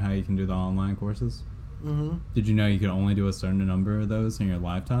tickets, you know how you can do the online courses? Mm-hmm. Did you know you could only do a certain number of those in your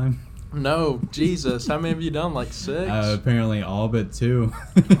lifetime? No, Jesus. How many have you done? Like 6? Apparently all but 2.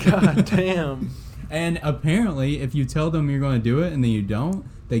 God damn. And apparently, if you tell them you're going to do it and then you don't,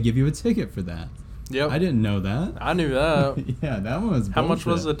 they give you a ticket for that. Yep. I didn't know that. I knew that. Yeah, that one was bullshit. How much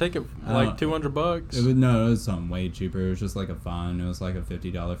was the ticket? Like $200? It was something way cheaper. It was just like a fine. It was like a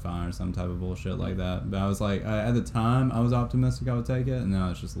 $50 fine or some type of bullshit like that. But I was like, at the time, I was optimistic I would take it, and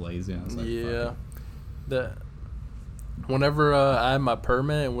now it's just lazy. I was like, yeah. Whenever I had my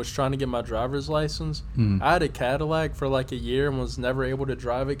permit and was trying to get my driver's license, I had a Cadillac for like a year and was never able to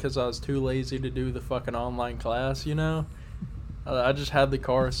drive it because I was too lazy to do the fucking online class, you know? I just had the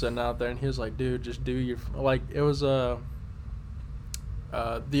car sitting out there, and he was like, dude, just do your... Like, it was the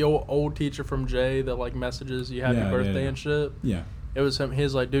old teacher from Jay that, like, messages you happy birthday and shit. Yeah. It was him. He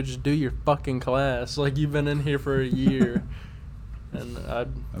was like, dude, just do your fucking class. Like, you've been in here for a year. And I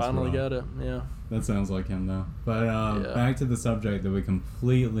finally got it, yeah. That sounds like him, though. But back to the subject that we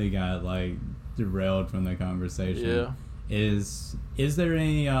completely got, like, derailed from the conversation. Yeah. Is there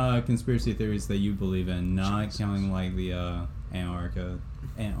any conspiracy theories that you believe in, not counting, like, the...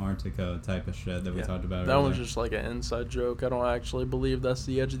 Antarctica type of shit that we talked about earlier? That was just like an inside joke. I don't actually believe that's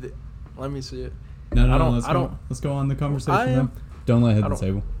the edge of the... Let me see it. No, let's go on the conversation. Don't let hit the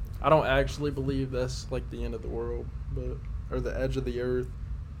table. I don't actually believe that's like the end of the world, or the edge of the earth.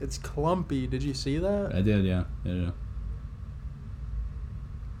 It's clumpy. Did you see that? I did, yeah. It's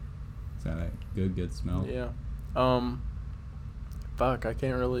got that good smell. Yeah. Fuck, I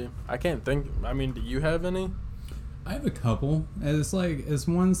can't think. I mean, do you have any? I have a couple. It's like, it's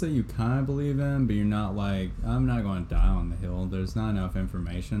ones that you kind of believe in, but you're not like, I'm not going to die on the hill. There's not enough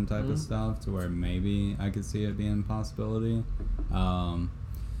information type of stuff to where maybe I could see it being a possibility. Do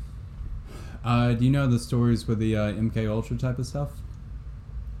you know the stories with the MK Ultra type of stuff?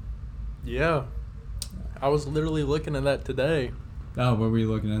 Yeah. I was literally looking at that today. Oh, what were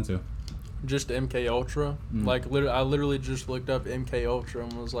you looking into? Just MK Ultra. Like, I literally just looked up MK Ultra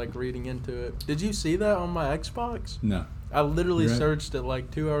and was like reading into it. Did you see that on my Xbox? No. I literally searched it like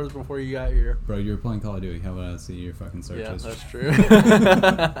 2 hours before you got here. Bro, you were playing Call of Duty. How would I see your fucking searches? Yeah, that's true.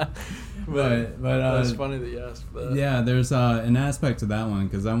 but it's funny that you asked that. Yeah, there's an aspect to that one,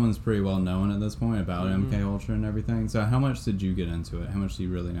 because that one's pretty well known at this point about MK Ultra and everything. So how much did you get into it? How much do you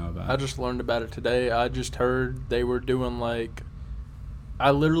really know about it? I just learned about it today. I just heard they were doing like... I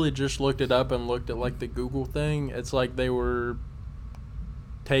literally just looked it up and looked at like the Google thing. It's like they were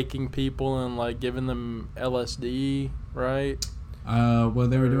taking people and like giving them LSD, right? Well,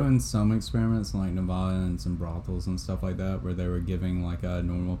 they were doing some experiments in like Nevada and some brothels and stuff like that, where they were giving like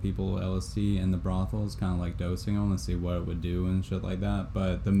normal people LSD in the brothels, kind of like dosing them to see what it would do and shit like that.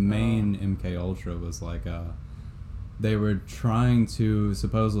 But the main MK Ultra was like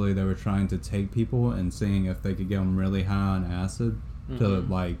supposedly they were trying to take people and seeing if they could get them really high on acid to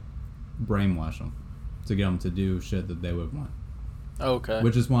like brainwash them, to get them to do shit that they would want. Okay.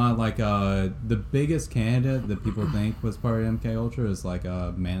 Which is why like the biggest candidate that people think was part of MK Ultra is like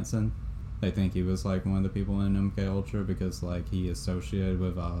Manson. They think he was like one of the people in MK Ultra because like he associated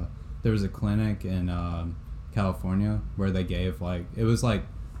with there was a clinic in California where they gave like, it was like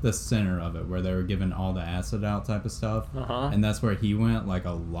the center of it where they were giving all the acid out type of stuff, and that's where he went like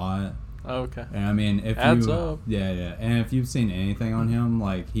a lot. Okay. And I mean, if Adds you up. yeah, and if you've seen anything on him,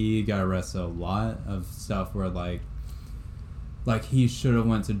 like he got arrested a lot of stuff where like he should have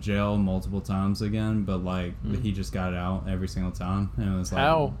went to jail multiple times again, but like he just got out every single time, and it was like,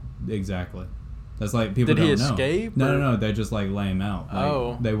 how exactly. That's like people did he don't know. escape? No, they just like lay him out.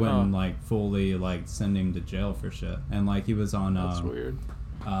 Like, they wouldn't like fully like send him to jail for shit, and like he was on that's weird.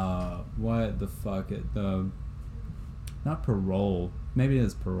 What the fuck not parole. Maybe it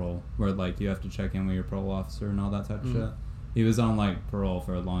is parole, where like you have to check in with your parole officer and all that type of shit. he was on like parole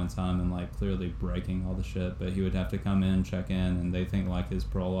for a long time and like clearly breaking all the shit, but he would have to come in, check in, and they think like his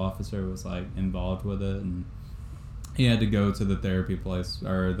parole officer was like involved with it, and he had to go to the therapy place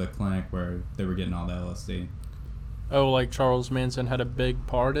or the clinic where they were getting all the LSD. Oh, like Charles Manson had a big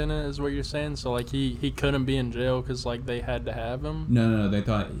part in it, is what you're saying? So, like, he couldn't be in jail because, like, they had to have him? No, they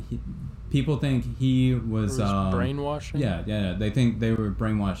thought... people think he was... brainwashing? Yeah. They think they were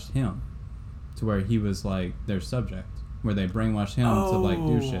brainwashed him to where he was, like, their subject. Where they brainwashed him to, like,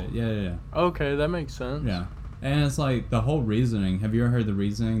 do shit. Yeah. Okay, that makes sense. Yeah. And it's, like, the whole reasoning... Have you ever heard the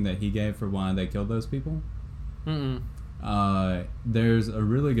reasoning that he gave for why they killed those people? Mm-mm. There's a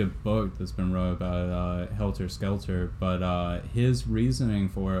really good book that's been wrote about Helter Skelter, but his reasoning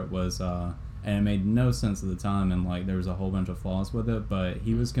for it was, and it made no sense at the time, and like there was a whole bunch of flaws with it, but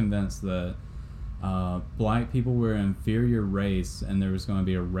he was convinced that black people were an inferior race and there was going to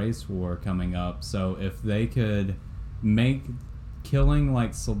be a race war coming up, so if they could make killing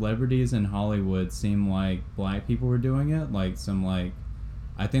like celebrities in Hollywood seem like black people were doing it, like some like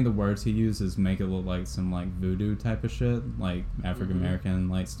I think the words he used is make it look like some like voodoo type of shit, like African American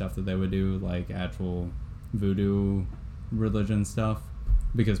like stuff that they would do, like actual voodoo religion stuff,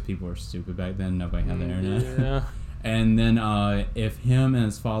 because people were stupid back then. Nobody had the internet. Yeah. And then if him and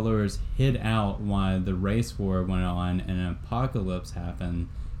his followers hid out while the race war went on and an apocalypse happened,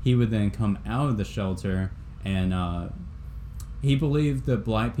 he would then come out of the shelter, and he believed that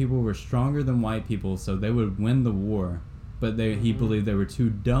black people were stronger than white people, so they would win the war. But he believed they were too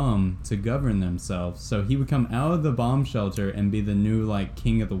dumb to govern themselves. So he would come out of the bomb shelter and be the new, like,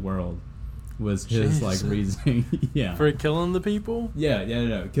 king of the world, was his, like, reasoning. Yeah. For killing the people?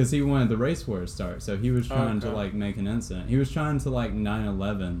 Yeah. Because he wanted the race war to start. So he was trying to, like, make an incident. He was trying to, like,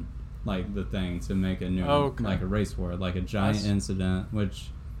 9/11, like, the thing, to make a new, like, a race war, like a giant incident, which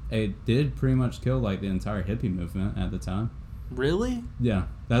it did pretty much kill, like, the entire hippie movement at the time. Really? Yeah,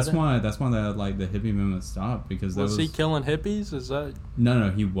 that's why the like the hippie movement stopped, because was he killing hippies? Is that no?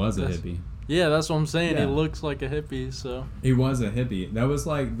 He was a hippie. Yeah, that's what I'm saying. Yeah. He looks like a hippie, so he was a hippie. That was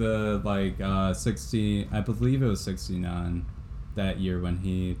like the 60. I believe it was 69 that year when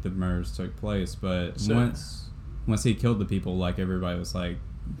the murders took place. But once he killed the people, like everybody was like,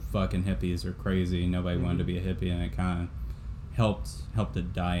 "Fucking hippies are crazy." Nobody wanted to be a hippie, and it kind of helped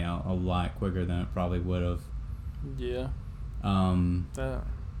it die out a lot quicker than it probably would have. Yeah. Do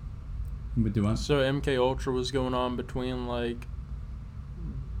what? So MK Ultra was going on between like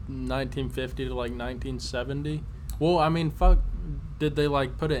 1950 to like 1970. Well, I mean, fuck. Did they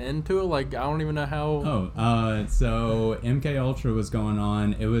like put an end to it? Like, I don't even know how. So MK Ultra was going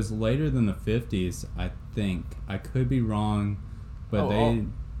on. It was later than the 50s, I think. I could be wrong, but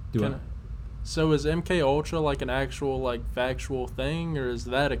So is MK Ultra like an actual like factual thing, or is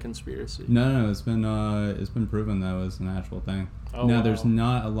that a conspiracy? No, it's been proven that was an actual thing. There's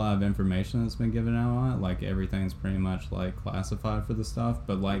not a lot of information that's been given out on it. Like everything's pretty much like classified for the stuff,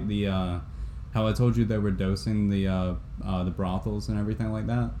 but like the how I told you they were dosing the brothels and everything like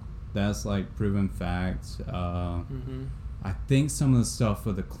that. That's like proven fact. I think some of the stuff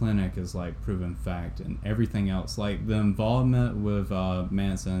with the clinic is like proven fact, and everything else, like the involvement with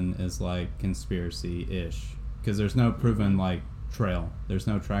Manson, is like conspiracy-ish, because there's no proven like trail. There's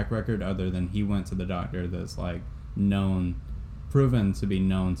no track record other than he went to the doctor that's like proven to be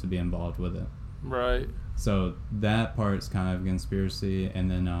known to be involved with it. Right. So that part's kind of a conspiracy, and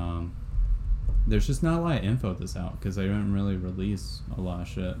then there's just not a lot of info that's out because they don't really release a lot of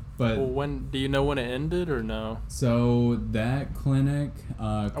shit. But when do you know when it ended or no? So that clinic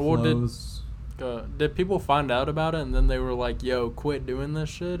closed. Did people find out about it and then they were like, "Yo, quit doing this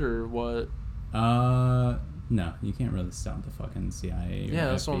shit," or what? No, you can't really stop the fucking CIA. Yeah,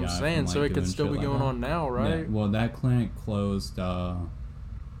 that's FBI what I'm saying. from, like, so it could still be like going that. on now, right? Yeah. Well, that clinic closed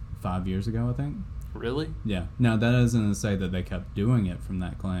 5 years ago, I think. Really? Yeah. Now, that isn't to say that they kept doing it from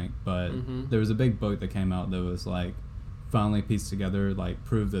that clinic, but there was a big book that came out that was, like, finally pieced together, like,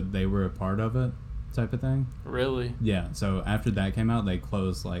 proved that they were a part of it type of thing. Really? Yeah. So, after that came out, they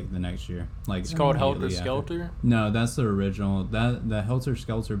closed, like, the next year. Like, it's called Helter Skelter? No, that's the original. The Helter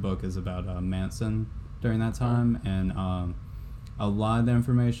Skelter book is about Manson during that time, and a lot of the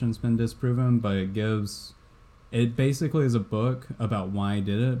information's been disproven, but it basically is a book about why he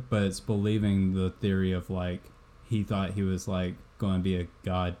did it, but it's believing the theory of like he thought he was like going to be a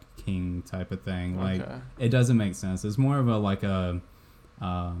god king type of thing. Like it doesn't make sense. It's more of a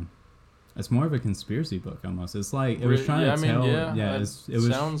it's more of a conspiracy book almost. It's like it was trying to tell. It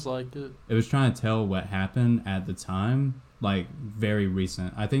sounds like it. It was trying to tell what happened at the time, like very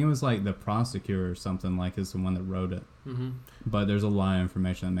recent. I think it was like the prosecutor or something like is the one that wrote it. But there's a lot of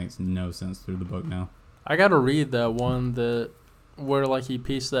information that makes no sense through the book now. I gotta read that one where like he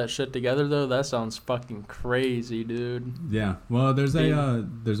pieced that shit together though. That sounds fucking crazy, dude. Yeah. Well, there's a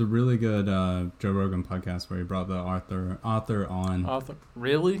really good Joe Rogan podcast where he brought the author on. Author?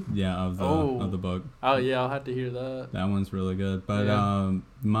 Really? Yeah, of the book. Oh yeah, I'll have to hear that. That one's really good. But yeah.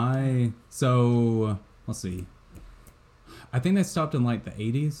 Let's see. I think they stopped in like the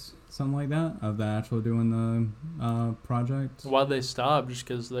 80s, something like that, of the actual doing the project. Why'd they stop? Just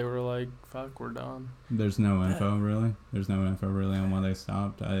because they were like, fuck, we're done. There's no info really. There's no info really on why they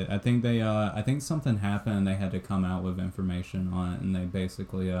stopped. I think they I think something happened and they had to come out with information on it, and they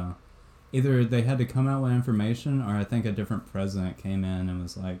basically either they had to come out with information, or I think a different president came in and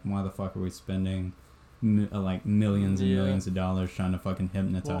was like, why the fuck are we spending like millions and millions of dollars trying to fucking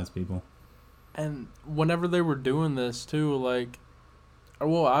hypnotize people? And whenever they were doing this too, like,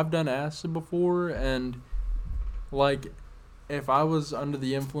 well, I've done acid before, and like, if I was under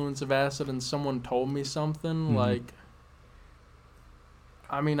the influence of acid and someone told me something, like,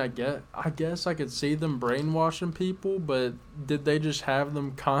 I mean, I guess I could see them brainwashing people, but did they just have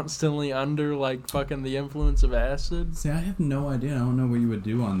them constantly under like fucking the influence of acid? See, I have no idea. I don't know what you would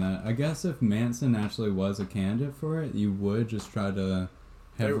do on that. I guess if Manson actually was a candidate for it, you would just try to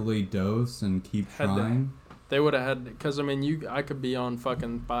heavily dose and keep trying. They would have had, because I mean, I could be on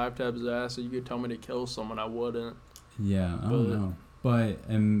fucking 5 tabs of acid. You could tell me to kill someone, I wouldn't. Yeah, I don't know. But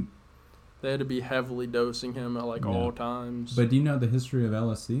they had to be heavily dosing him at like all times. But do you know the history of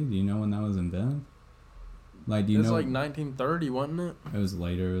LSD? Do you know when that was invented? Like, do you know? It was like 1930, wasn't it? It was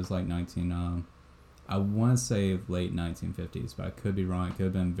later. It was like I want to say late 1950s, but I could be wrong. It could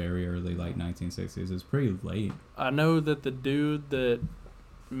have been very early, like 1960s. It was pretty late. I know that the dude that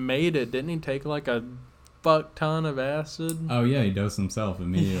made it, didn't he take like a fuck ton of acid? Oh yeah, he dosed himself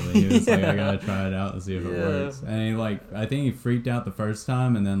immediately. He was like, I gotta try it out and see if it works. And he I think he freaked out the first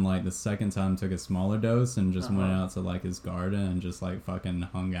time, and then like the second time took a smaller dose and just went out to like his garden and just like fucking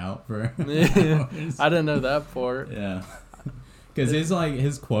hung out for hours. I didn't know that part. Yeah, because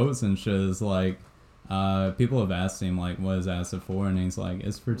his quotes and shit is like, people have asked him like, what is acid for, and he's like,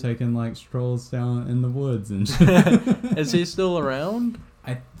 it's for taking like strolls down in the woods and shit. Is he still around?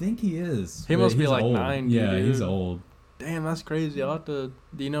 I think he is. He must be like old. 90. Yeah, dude. he's old. Damn, that's crazy. I'll have to.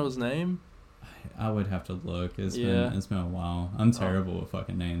 Do you know his name? I would have to look. It's been a while. I'm terrible with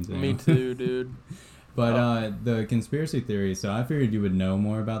fucking names. Anyway. Me too, dude. But the conspiracy theory. So I figured you would know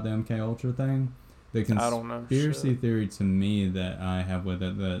more about the MK Ultra thing. The I don't know. Conspiracy theory to me that I have with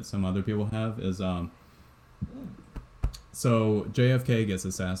it that some other people have is so JFK gets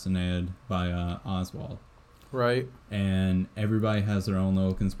assassinated by Oswald. Right. And everybody has their own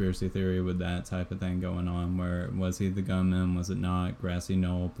little conspiracy theory with that type of thing going on, where was he the gunman, was it not, grassy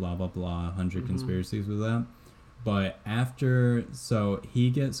knoll, blah, blah, blah, 100 conspiracies with that. But he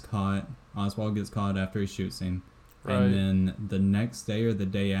gets caught, Oswald gets caught after he shoots him. Right. And then the next day or the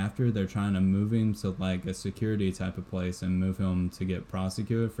day after, they're trying to move him to like a security type of place and move him to get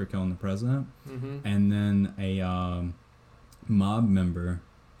prosecuted for killing the president. And then a mob member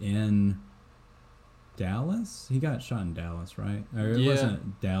in Dallas? He got shot in Dallas, right? Or it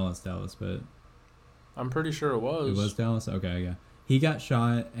wasn't Dallas, but I'm pretty sure it was. It was Dallas? Okay, yeah. He got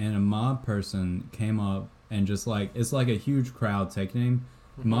shot, and a mob person came up and just like, it's like a huge crowd taking him.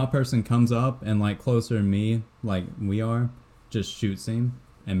 The mob person comes up and like closer to me, like we are, just shoots him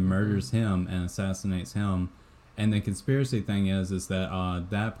and murders him and assassinates him. And the conspiracy thing is that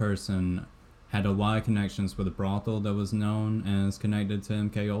that person had a lot of connections with a brothel that was known as connected to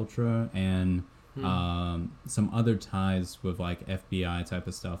MK Ultra, and some other ties with like FBI type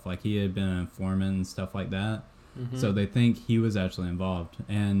of stuff. Like he had been an informant and stuff like that. So they think he was actually involved.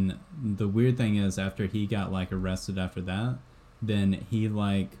 And the weird thing is, after he got like arrested after that, then he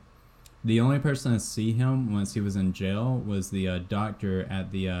like, the only person to see him once he was in jail was the doctor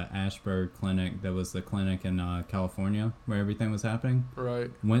at the Ashburg clinic. That was the clinic in California where everything was happening. Right.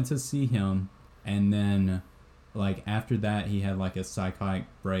 Went to see him, and then like after that he had like a psychotic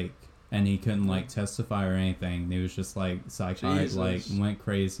break. And he couldn't like testify or anything. He was just like psychotic, like went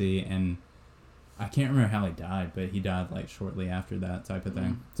crazy, and I can't remember how he died, but he died like shortly after that type of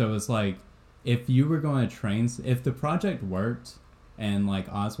thing. So it's like, if you were going to if the project worked and like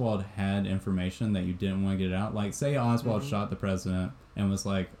Oswald had information that you didn't want to get out, like say Oswald shot the president and was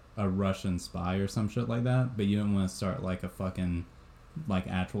like a Russian spy or some shit like that, but you didn't want to start like a fucking like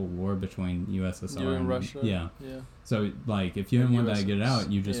actual war between USSR and Russia. Yeah. So like if you didn't want that to get out,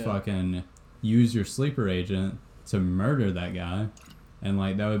 you just fucking use your sleeper agent to murder that guy, and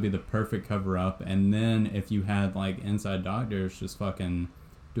like that would be the perfect cover up. And then if you had like inside doctors just fucking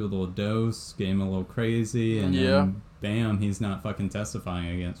do a little dose, get him a little crazy, and then bam, he's not fucking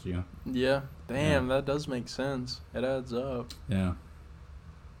testifying against you. Yeah. Damn, that does make sense. It adds up. Yeah.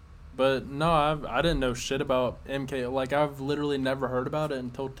 But no, I didn't know shit about MK. Like, I've literally never heard about it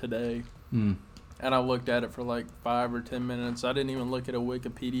until today. And I looked at it for like 5 or 10 minutes. I didn't even look at a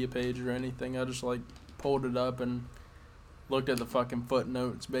Wikipedia page or anything. I just like pulled it up and looked at the fucking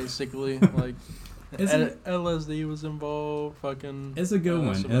footnotes, basically. Like, LSD was involved. Fucking. It's a good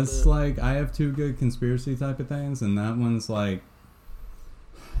one. It's like, I have 2 good conspiracy type of things, and that one's like,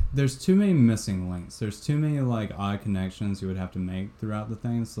 there's too many missing links. There's too many like odd connections you would have to make throughout the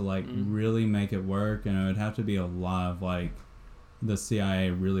things to like really make it work, and it would have to be a lot of like the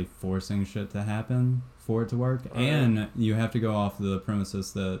CIA really forcing shit to happen for it to work. And you have to go off the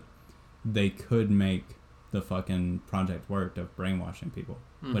premises that they could make the fucking project work of brainwashing people,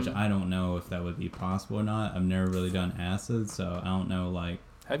 which I don't know if that would be possible or not. I've never really done acid, so I don't know. Like,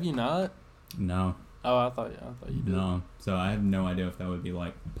 have you not? No. Oh, I thought you did. No, so I have no idea if that would be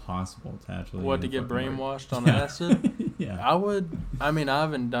like possible to actually. What, to get brainwashed on acid? Yeah. I would. I mean, I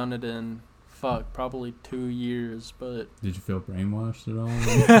haven't done it in probably 2 years, but. Did you feel brainwashed at all?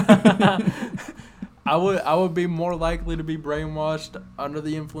 I would be more likely to be brainwashed under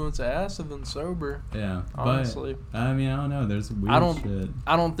the influence of acid than sober. Yeah, honestly. But, I mean, I don't know. There's weird shit.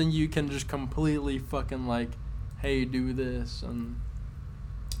 I don't think you can just completely fucking like, hey, do this and.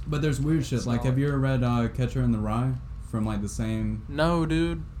 But there's weird shit. Like, have you ever read Catcher in the Rye from like the same? No,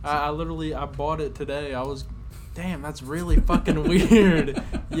 dude. I literally bought it today. I was, damn, that's really fucking weird.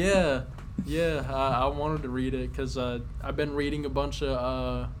 Yeah. I wanted to read it because I've been reading a bunch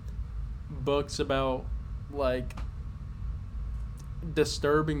of books about like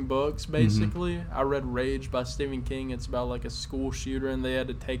disturbing books, basically. I read Rage by Stephen King. It's about like a school shooter, and they had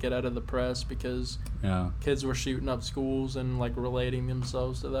to take it out of the press because kids were shooting up schools and like relating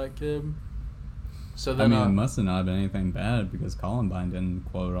themselves to that kid. So then, it must have not been anything bad because Columbine didn't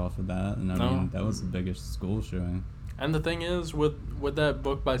quote off of that, and I mean that was the biggest school shooting. And the thing is, with that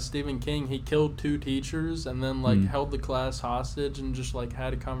book by Stephen King, he killed 2 teachers and then like held the class hostage and just like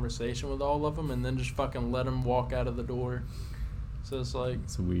had a conversation with all of them and then just fucking let them walk out of the door. So it's like...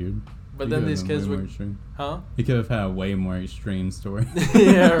 It's weird. But then these kids would... Huh? He could have had a way more extreme story.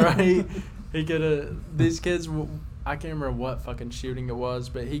 Yeah, right? He could have... These kids... I can't remember what fucking shooting it was,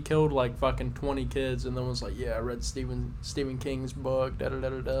 but he killed like fucking 20 kids and then was like, yeah, I read Stephen King's book,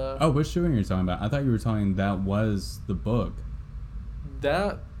 da-da-da-da-da. Oh, which shooting you're talking about? I thought you were talking that was the book.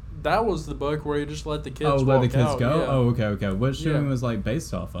 That was the book where he just let the kids walk out. Oh, let the kids go? Yeah. Oh, okay. What shooting was like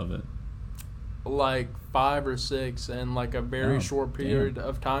based off of it? Like 5 or 6 in like a very short period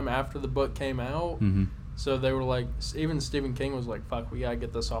of time after the book came out. So they were like, even Stephen King was like, fuck, we gotta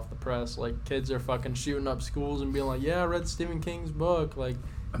get this off the press. Like, kids are fucking shooting up schools and being like, yeah, I read Stephen King's book. Like,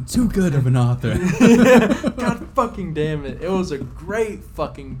 I'm too good of an author. God fucking damn it. It was a great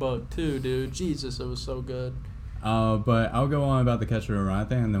fucking book too, dude. Jesus, it was so good. But I'll go on about the Catcher in the Rye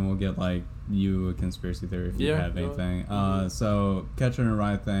thing, and then we'll get like you a conspiracy theory if you have anything. So Catcher in the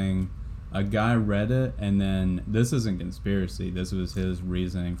Rye thing. A guy read it, and then this isn't conspiracy. This was his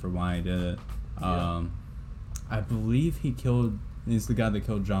reasoning for why he did it. I believe he's the guy that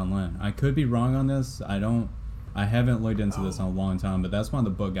killed John Lennon. I could be wrong on this. I haven't looked into this in a long time, but that's why the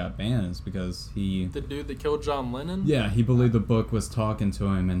book got banned, is because the dude that killed John Lennon? Yeah, he believed the book was talking to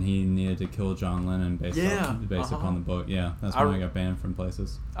him, and he needed to kill John Lennon based upon the book. Yeah, that's why I got banned from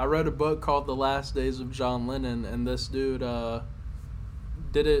places. I read a book called The Last Days of John Lennon, and this dude,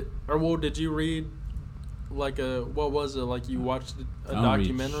 did you read like what was it, like you watched a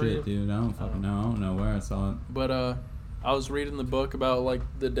documentary? Shit, dude, I don't fucking know. I don't know where I saw it. But I was reading the book about like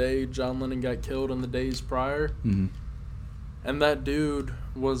the day John Lennon got killed and the days prior. And that dude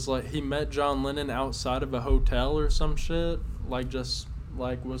was like, he met John Lennon outside of a hotel or some shit, like just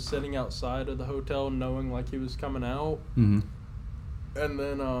like was sitting outside of the hotel knowing like he was coming out. And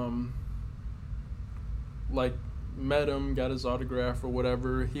then like met him, got his autograph or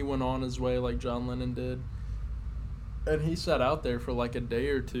whatever. He went on his way like John Lennon did, and he sat out there for like a day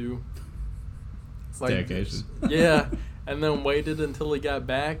or two. It's like dedication. Yeah, and then waited until he got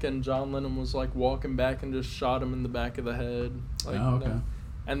back, and John Lennon was like walking back and just shot him in the back of the head. Like, okay.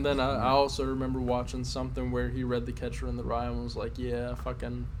 And then I also remember watching something where he read The Catcher in the Rye and was like, yeah,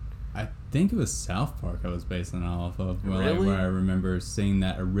 fucking... I think it was South Park I was basing it off of. Really? Where I remember seeing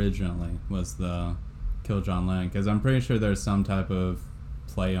that originally was the... Kill John Lennon, because I'm pretty sure there's some type of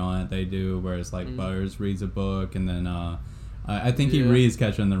play on it they do where it's like Butters reads a book, and then I think he reads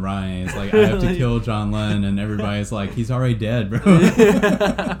Catcher in the Rye. It's like, I have to kill John Lennon, and everybody's like, he's already dead, bro.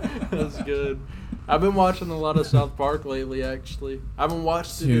 That's good. I've been watching a lot of South Park lately, actually. I haven't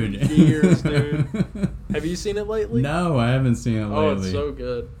watched it in years, dude. Have you seen it lately? No, I haven't seen it lately. Oh, it's so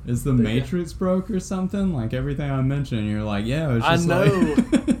good. Is the Matrix broke or something? Like, everything I mentioned, you're like, yeah, it's just I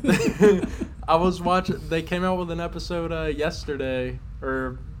know. I was watching, they came out with an episode yesterday,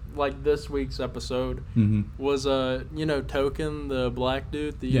 or like this week's episode, was, Token, the black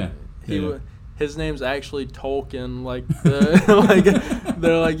dude? His name's actually Tolkien,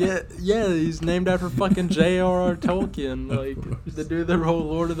 they're like, yeah, he's named after fucking J.R.R. Tolkien, like, the dude that wrote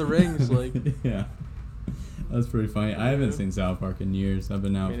Lord of the Rings, like. Yeah. That's pretty funny. I haven't seen South Park in years. I've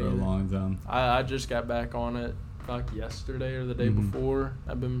been out for a long time. I just got back on it, like, yesterday or the day before.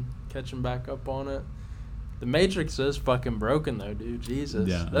 I've been catching back up on it. The Matrix is fucking broken, though, dude. Jesus.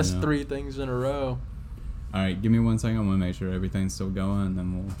 Yeah, that's 3 things in a row. All right, give me 1 second. I'm going to make sure everything's still going, and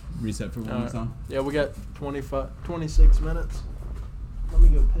then we'll reset for one song. Yeah, we got 26 minutes. Let me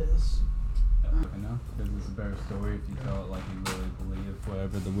go piss. Enough, because it's a better story if you tell it like you really believe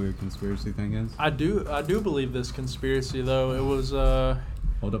whatever the weird conspiracy thing is. I do believe this conspiracy, though. It was,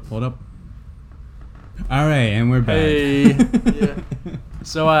 Hold up. All right, and we're back. Hey. Yeah.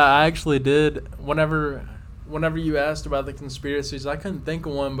 So I actually did, whenever you asked about the conspiracies, I couldn't think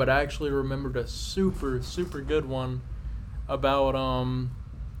of one, but I actually remembered a super, super good one about,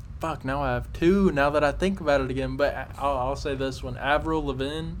 now I have 2 now that I think about it again, but I'll say this one. Avril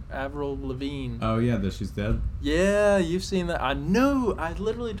Lavigne. Oh, yeah, that she's dead? Yeah, you've seen that. I knew. I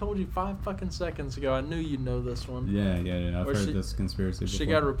literally told you 5 fucking seconds ago. I knew you'd know this one. Yeah. I've heard this conspiracy before. She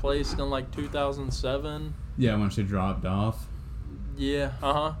got replaced in, like, 2007. Yeah, when she dropped off. Yeah,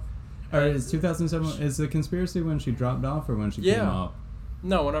 Or is 2007, is the conspiracy when she dropped off or when she came up?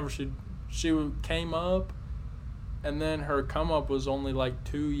 No, whenever she came up, and then her come up was only like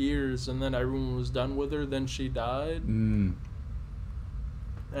 2 years, and then everyone was done with her, then she died. And,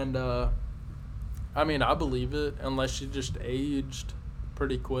 I believe it, unless she just aged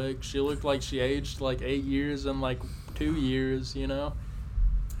pretty quick. She looked like she aged like 8 years in like 2 years, you know?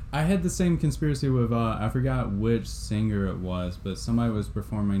 I had the same conspiracy with, I forgot which singer it was, but somebody was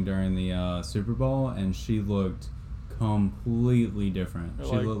performing during the Super Bowl, and she looked completely different.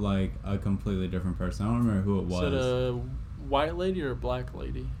 She looked like a completely different person. I don't remember who it was. Is it a white lady or a black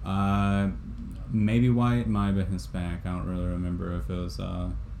lady? Maybe white, might have been Hispanic. I don't really remember if it was, I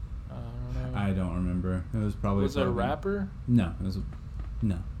don't know. I don't remember. It was probably... Was it a rapper? No, it was...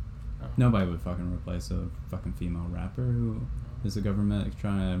 No. Oh. Nobody would fucking replace a fucking female rapper who... Is the government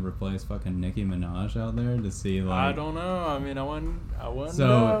trying to replace fucking Nicki Minaj out there to see, like... I don't know. I mean, I wouldn't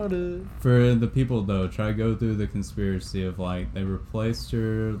doubt it. For the people, though, try to go through the conspiracy of, like, they replaced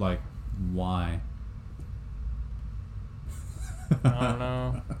her, like, why? I don't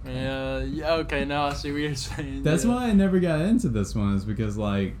know. Yeah, okay, now I see what you're saying. That's why I never got into this one, is because,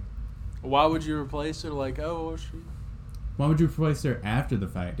 like... Why would you replace her? Like, Why would you replace her after the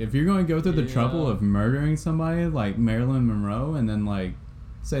fact? If you're going to go through the trouble of murdering somebody like Marilyn Monroe and then, like,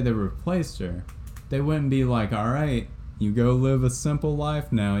 say they replaced her, they wouldn't be like, all right, you go live a simple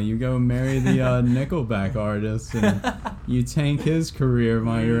life now. You go marry the Nickelback artist and you tank his career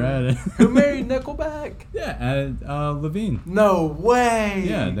while you're at it. Who married Nickelback? Yeah, Levine. No way!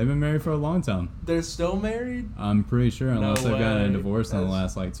 Yeah, they've been married for a long time. They're still married? I'm pretty sure, unless they've gotten a divorce in the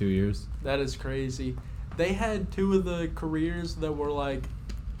last, like, 2 years. That is crazy. They had 2 of the careers that were, like,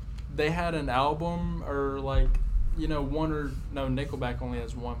 they had an album or, like, Nickelback only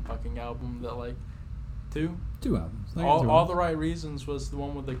has 1 fucking album that, like, 2? 2 albums. All the Right Reasons was the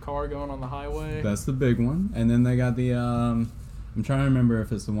one with the car going on the highway. That's the big one. And then they got the, I'm trying to remember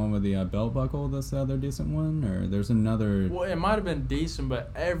if it's the one with the belt buckle that's the other decent one, or there's another... Well, it might have been decent, but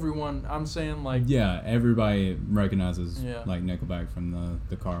everyone, I'm saying, like... Yeah, everybody recognizes, like, Nickelback from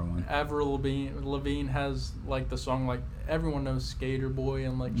the car one. Avril Lavigne has, like, the song, like, everyone knows Skater Boy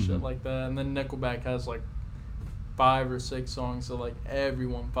and, like, shit like that. And then Nickelback has, like, 5 or 6 songs that, like,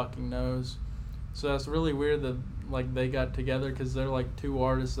 everyone fucking knows. So that's really weird that, like, they got together because they're, like, 2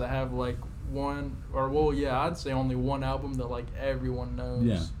 artists that have, like, I'd say only 1 album that, like, everyone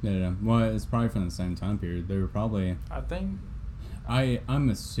knows. Yeah. Well, it's probably from the same time period. They were probably... I think... I'm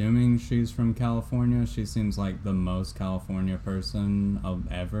assuming she's from California. She seems like the most California person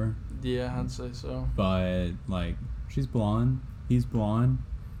of ever. Yeah, I'd say so. But, like, she's blonde. He's blonde.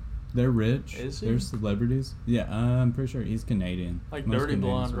 They're rich. Is he? They're celebrities. Yeah, I'm pretty sure he's Canadian. Like most dirty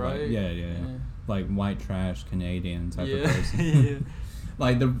Canadians blonde, right? Yeah. Like white trash Canadian type of person. Yeah.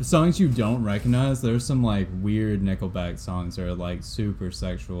 Like, the songs you don't recognize, there's some, like, weird Nickelback songs that are, like, super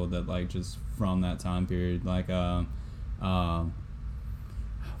sexual that, like, just from that time period. Like,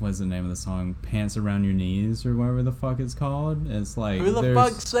 What's the name of the song? Pants Around Your Knees or whatever the fuck it's called. It's like, who the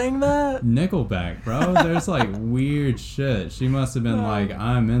fuck sang that? Nickelback, bro. There's like weird shit. She must have been like,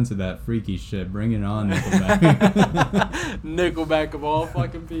 I'm into that freaky shit. Bring it on, Nickelback. Nickelback of all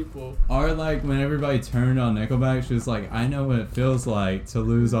fucking people. Or like when everybody turned on Nickelback, she was like, I know what it feels like to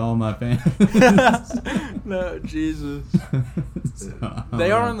lose all my fans. No, Jesus. So,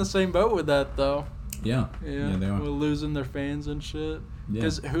 they are in the same boat with that though. Yeah, they are. With losing their fans and shit. Yeah.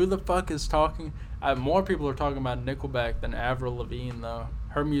 Because who the fuck is talking? More people are talking about Nickelback than Avril Lavigne, though.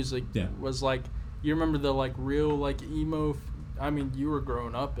 Her music was like, you remember the like real like emo. I mean, you were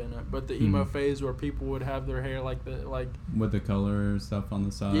growing up in it, but the emo phase where people would have their hair like the like with the color stuff on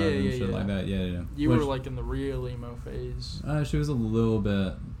the side and shit like that. Yeah. You were like in the real emo phase. She was a little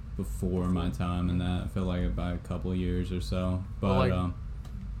bit before my time in that. I feel like by a couple of years or so, but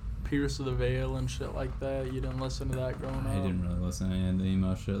Pierce of the Veil and shit like that. You didn't listen to that growing up? I didn't really listen to any of the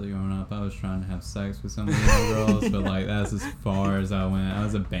emo shit growing up. I was trying to have sex with some of the emo girls, but like that's as far as I went. I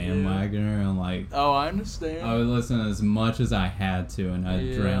was a bandwagoner and like. Oh, I understand. I would listen as much as I had to, and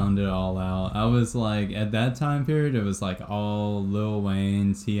I drowned it all out. I was like, at that time period, it was like all Lil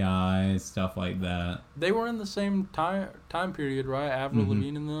Wayne, T.I., stuff like that. They were in the same time period, right? Avril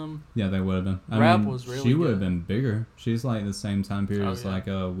Lavigne and them. Yeah, they would have been. Rap was really She would have been bigger. She's like the same time period as like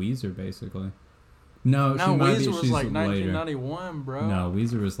a Weezer, basically. No, she might Weezer be. was She's like later. 1991, bro. No,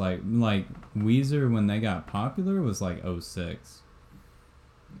 Weezer was like Weezer when they got popular was like 06.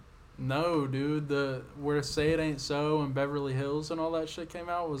 No, dude, where Say It Ain't So and Beverly Hills and all that shit came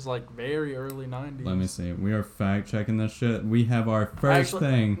out was like very early 90s. Let me see. We are fact checking this shit. We have our first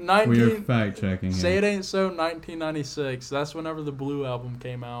thing. We are fact checking. Say It Ain't So, 1996. That's whenever the Blue album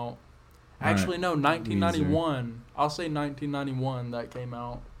came out. Actually, no, 1991. Weezer. I'll say 1991 that came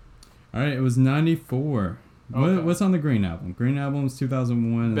out. All right, it was 94. Okay. What's on the Green album? Green album's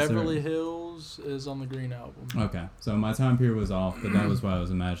 2001. Beverly Hills is on the Green album. Okay, so my time period was off, but that was what I was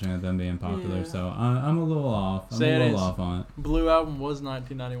imagining of them being popular. Yeah. So I'm a little off. I'm a little off on it. Blue album was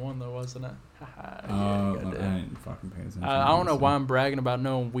 1991 though, wasn't it? I didn't fucking pay attention. I don't know why I'm bragging about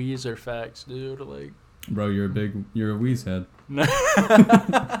knowing Weezer facts, dude. Like, bro, you're a Weez head.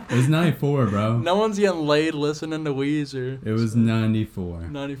 It was 94, bro. No one's getting laid listening to Weezer. It was 94.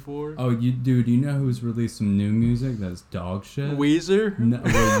 94? Oh, you know who's released some new music that's dog shit? Weezer? No,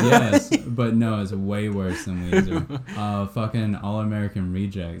 well, yes, but no, it's way worse than Weezer. Fucking All American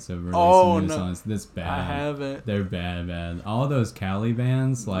Rejects have released some new songs. This bad. I haven't. They're bad. All those Cali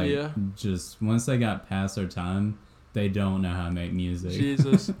bands, just once they got past their time, they don't know how to make music.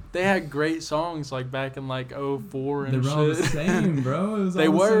 Jesus. They had great songs like back in like 04 and shit. They were all the same, bro. It was they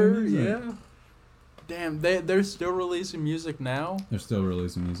all were, the same yeah. Damn, they're still releasing music now? They're still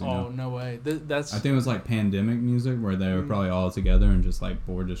releasing music now. Oh, no way. That's. I think it was like pandemic music where they were probably all together and just like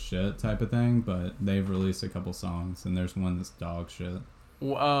bored as shit type of thing, but they've released a couple songs and there's one that's dog shit.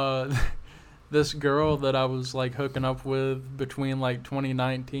 This girl that I was like hooking up with between like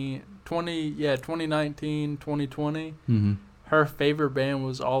 2019, 2020, her favorite band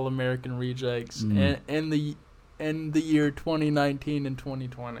was All American Rejects in the year 2019 and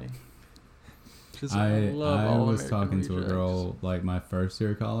 2020. I was talking to a girl like my first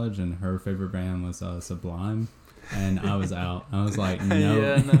year of college, and her favorite band was Sublime, and I was out. I was like,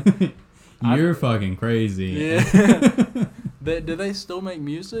 no. You're fucking crazy. Yeah. Do they still make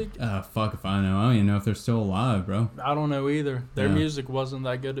music? Fuck if I know. I don't even know if they're still alive, bro. I don't know either. Their music wasn't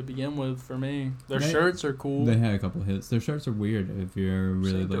that good to begin with for me. Their shirts are cool. They had a couple hits. Their shirts are weird if you're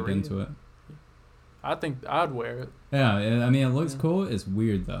really looked into it. I think I'd wear it. Yeah, I mean, it looks cool. It's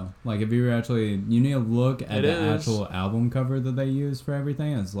weird, though. Like, if you were actually... You need to look at the actual album cover that they use for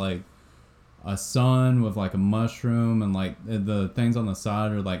everything. It's like a sun with like a mushroom, and like the things on the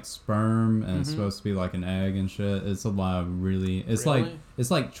side are like sperm, and it's supposed to be like an egg and shit. It's a lot of really it's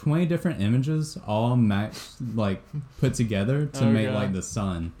like 20 different images all matched, like put together to make like the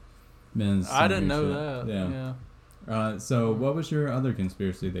sun. I didn't know that. Yeah. So what was your other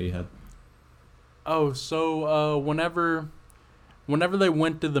conspiracy that you had? Oh, so whenever they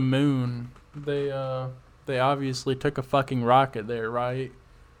went to the moon, they obviously took a fucking rocket there, right?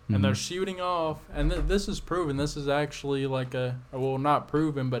 And they're shooting off, and this is proven. This is actually like not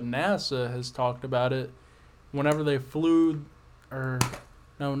proven, but NASA has talked about it. Whenever they flew, no,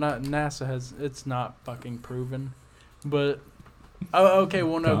 not NASA has. It's not fucking proven, but okay.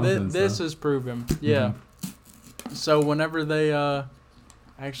 Well, no, this is proven. Yeah. So whenever they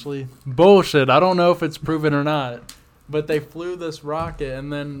actually bullshit. I don't know if it's proven or not, but they flew this rocket,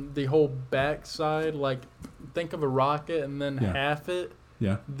 and then the whole backside, like think of a rocket, and then half it.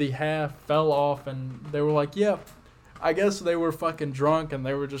 Yeah. The half fell off, and they were like, "Yep, I guess they were fucking drunk and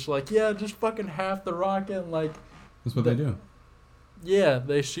they were just like, yeah, just fucking half the rocket and like. That's what they do. Yeah,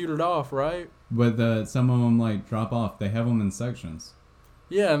 they shoot it off, right? But some of them like drop off. They have them in sections.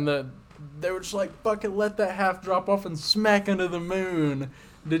 Yeah, and they were just like, fucking let that half drop off and smack into the moon.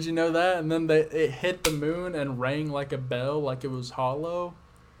 Did you know that? And then it hit the moon and rang like a bell, like it was hollow.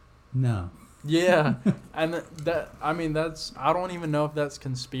 No. Yeah, and that's I don't even know if that's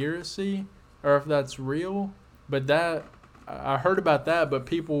conspiracy or if that's real, but I heard about that. But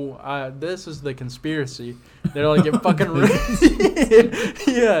people, this is the conspiracy. They're like, it fucking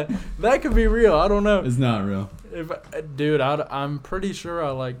yeah, that could be real. I don't know. It's not real. Dude, I'm pretty sure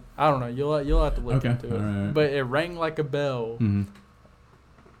I don't know. You'll have to look into it. Right. But it rang like a bell, Mm-hmm.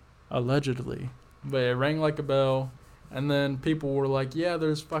 allegedly. But it rang like a bell, and then people were like, yeah,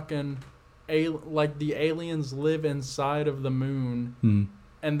 there's fucking. Like the aliens live inside of the moon,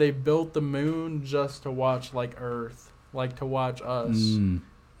 and they built the moon just to watch like Earth, like to watch us.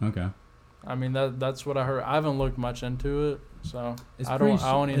 Okay. I mean that's what I heard. I haven't looked much into it, so I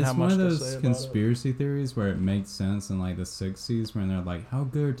don't even have much to say about it. It's one of those conspiracy theories where it makes sense in like the 60s when they're like, how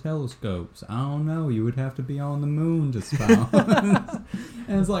good are telescopes? I don't know. You would have to be on the moon to spy.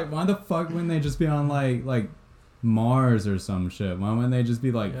 And it's like, why the fuck wouldn't they just be on like Mars or some shit? Why wouldn't they just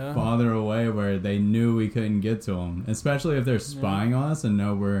be like farther away where they knew we couldn't get to them? Especially if they're spying on us and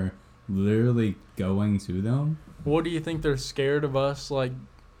know we're literally going to them. What do you think they're scared of us like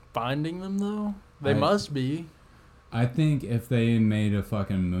finding them though? They must be. I think if they made a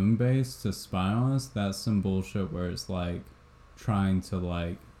fucking moon base to spy on us, that's some bullshit where it's like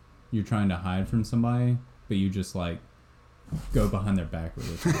you're trying to hide from somebody, but you just like go behind their back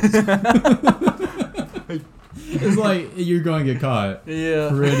with it. It's like you're going to get caught. Yeah.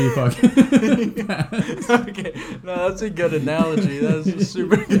 Pretty fucking fast. Okay. No, that's a good analogy. That's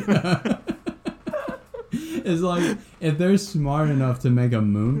super good. It's like, if they're smart enough to make a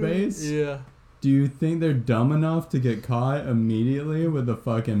moon base, do you think they're dumb enough to get caught immediately with a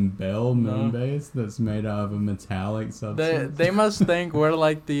fucking Bell moon base that's made out of a metallic substance? They must think we're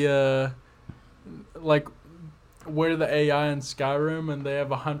like the, we're the AI in Skyrim and they have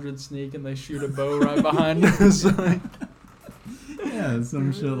 100 sneak and they shoot a bow right behind us. Yeah,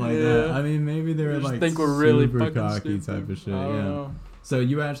 some shit like that. I mean, maybe they're like think we're really super fucking cocky stupid. type of shit. I don't know. So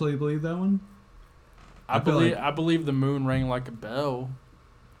you actually believe that one? I believe the moon rang like a bell.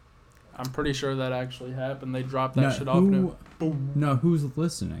 I'm pretty sure that actually happened. They dropped that shit off and it, boom. No, who's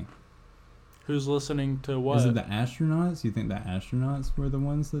listening? Who's listening to what? Is it the astronauts? You think the astronauts were the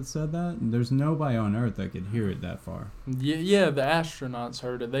ones that said that? There's nobody on Earth that could hear it that far. Yeah, the astronauts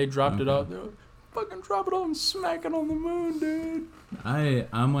heard it. They dropped it off. They were, fucking drop it off and smack it on the moon, dude.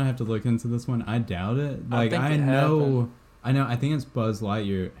 I'm gonna have to look into this one. I doubt it. Like I think it's Buzz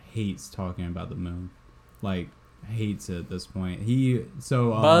Lightyear hates talking about the moon. Like hates it at this point.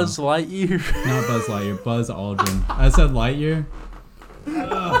 Buzz Lightyear. Not Buzz Lightyear, Buzz Aldrin. I said Lightyear.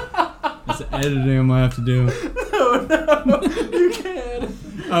 It's editing I'm gonna have to do. No, you can't.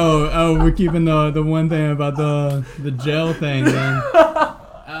 Oh, we're keeping the one thing about the gel thing then.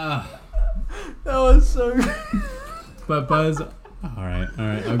 That was so good. But Buzz, alright,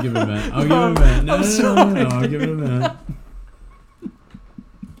 I'll give it a minute. No, I'll give it a minute.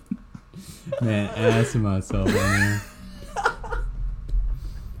 Man, ass myself on here.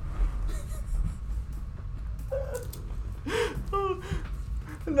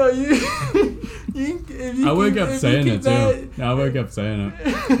 No, I wake up saying it too. I wake up saying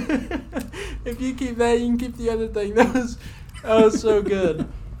it. If you keep that, you can keep the other thing. That was so good.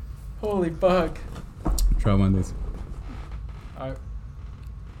 Holy fuck. Try one of these. Alright.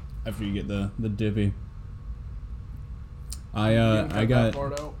 After you get the dippy. I got that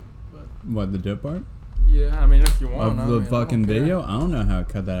part out, what, the dip part? Yeah, I mean if you want. Of the fucking video? I don't know how to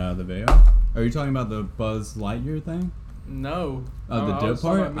cut that out of the video. Are you talking about the Buzz Lightyear thing? No. The dip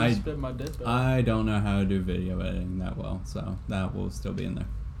part? I don't know how to do video editing that well, so that will still be in there.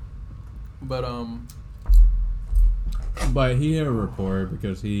 But he had a report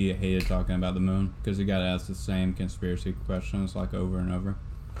because he hated talking about the moon because he got asked the same conspiracy questions like over and over.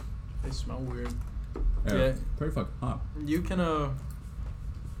 They smell weird. Yeah. Pretty fucking hot. You can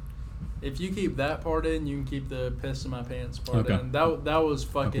if you keep that part in, you can keep the piss in my pants part in. That was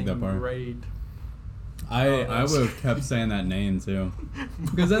fucking great. I would have kept saying that name too,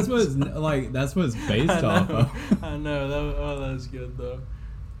 because that's what it's based off of. I know that was good though.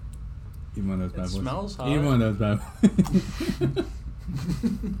 Even one of those bad boys. It smells hot. Even one of those bad.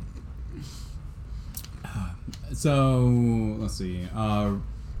 So let's see.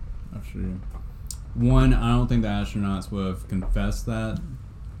 One, I don't think the astronauts would have confessed that.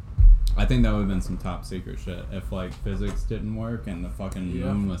 I think that would have been some top secret shit. If like physics didn't work and the fucking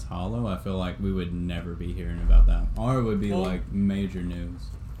moon was hollow, I feel like we would never be hearing about that. Or it would be like major news.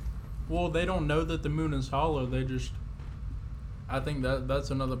 Well, they don't know that the moon is hollow. They just... I think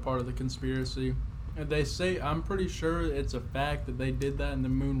that's another part of the conspiracy. And they say, I'm pretty sure it's a fact that they did that and the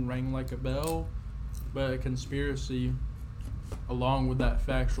moon rang like a bell. But a conspiracy, along with that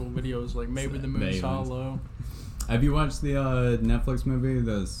factual video, is like maybe the moon's hollow. Have you watched the Netflix movie?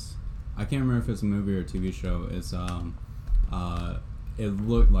 I can't remember if it's a movie or a TV show. It's it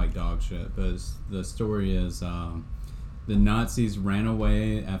looked like dog shit, but the story is the Nazis ran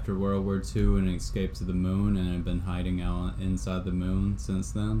away after World War II and escaped to the moon and have been hiding out inside the moon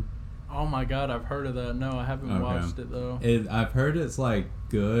since then. Oh my god, I've heard of that. No, I haven't watched it though. I've heard it's like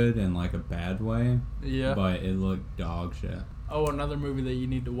good in like a bad way. Yeah. But it looked dog shit. Oh, another movie that you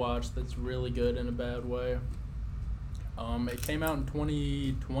need to watch that's really good in a bad way. It came out in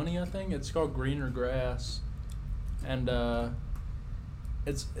 2020, I think. It's called Greener Grass, and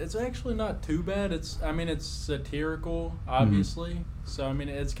it's actually not too bad. It's satirical, obviously. Mm-hmm. So I mean,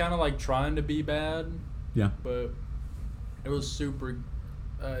 it's kind of like trying to be bad. Yeah. But it was super.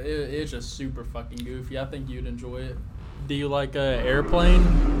 It's just super fucking goofy. I think you'd enjoy it. Do you like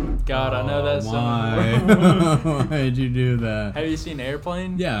Airplane? God, I know that's why. Why'd you do that? Have you seen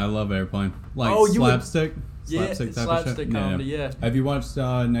Airplane? Yeah, I love Airplane. Like slapstick. Slapstick comedy, yeah. Have you watched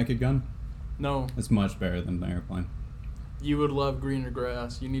Naked Gun? No. It's much better than Airplane. You would love Greener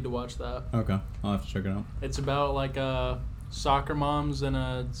Grass. You need to watch that. Okay, I'll have to check it out. It's about like soccer moms in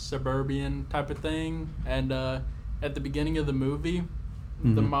a suburban type of thing, and at the beginning of the movie,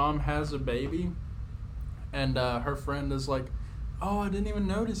 the mom has a baby, and her friend is like, "Oh, I didn't even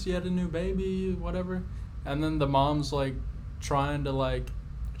notice you had a new baby, whatever," and then the mom's like trying to like,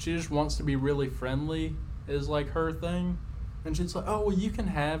 she just wants to be really friendly. Is like her thing, and she's like, "Oh, well, you can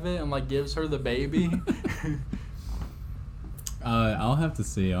have it," and like gives her the baby. I'll have to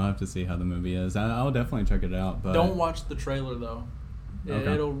see how the movie is. I'll definitely check it out. But don't watch the trailer though.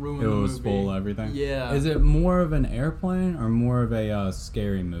 Okay. It'll ruin the movie. It'll spoil everything. Yeah. Is it more of an Airplane or more of a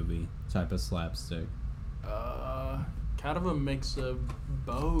scary movie type of slapstick? Kind of a mix of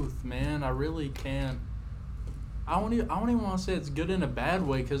both, man. I really can't. I don't even want to say it's good in a bad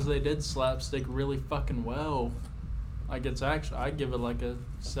way because they did slapstick really fucking well. Like it's actually, I give it like a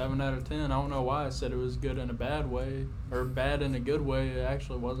 7 out of 10. I don't know why I said it was good in a bad way or bad in a good way. It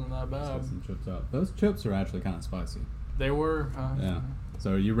actually wasn't that bad. Some chips up. Those chips are actually kind of spicy. They were. Yeah.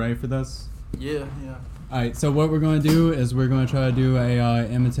 So are you ready for this? Yeah. All right, so what we're going to do is we're going to try to do a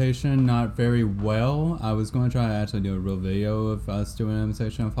imitation, not very well. I was going to try to actually do a real video of us doing an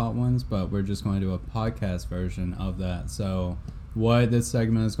imitation of Hot Ones, but we're just going to do a podcast version of that. So what this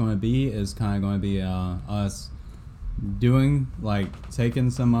segment is going to be is kind of going to be us doing, like, taking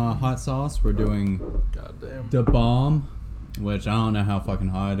some hot sauce. We're doing the bomb, which I don't know how fucking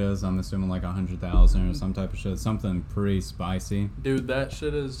hot it is. I'm assuming like 100,000 or some type of shit. Something pretty spicy. Dude, that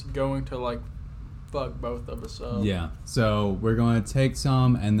shit is going to, like, fuck both of us up. Yeah. So we're going to take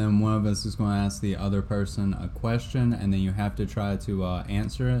some, and then one of us is going to ask the other person a question, and then you have to try to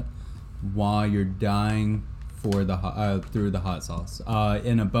answer it while you're dying for the through the hot sauce.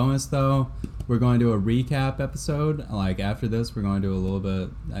 In a bonus, though, we're going to do a recap episode. Like after this, we're going to do a little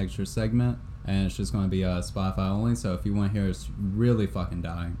bit extra segment, and it's just going to be Spotify only. So if you want to hear us really fucking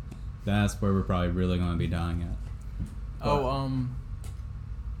dying, that's where we're probably really going to be dying at. But,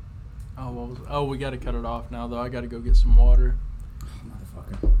 we gotta cut it off now, though. I gotta go get some water.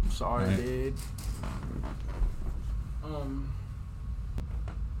 Motherfucker. Sorry, right. Dude.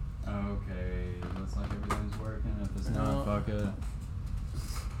 Okay, looks like everything's working. If it's not, fuck it.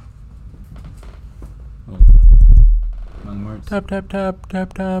 Oh, tap, tap. Mine works. Tap, tap, tap,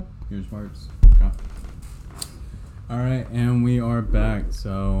 tap, tap. Yours works. Okay. Alright, and we are back,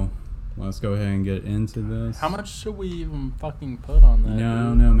 so let's go ahead and get into this. How much should we even fucking put on that? Yeah, I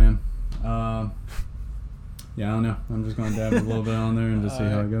don't know, man. Yeah, I don't know. I'm just going to dab a little bit on there and just see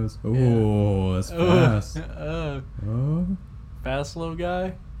how it goes. Oh, that's fast. Fast little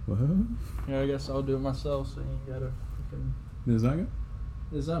guy? What? Yeah, I guess I'll do it myself, so you gotta fucking... Is that good?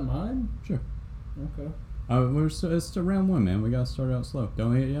 Is that mine? Sure. Okay. It's round one, man. We gotta start out slow.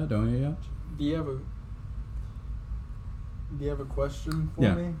 Don't eat yet? Do you have a question for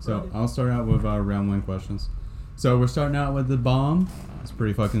me? Yeah, so I'll start out with our round one questions. So we're starting out with the bomb. It's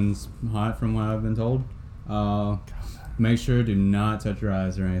pretty fucking hot from what I've been told. Make sure do not touch your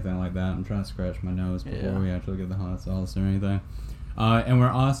eyes or anything like that. I'm trying to scratch my nose before we actually get the hot sauce or anything. And we're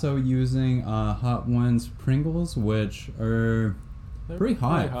also using Hot Ones Pringles, which are pretty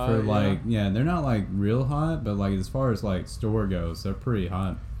hot for like, they're not like real hot, but like as far as like store goes, they're pretty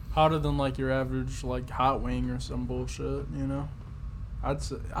hot. Hotter than like your average like hot wing or some bullshit, you know.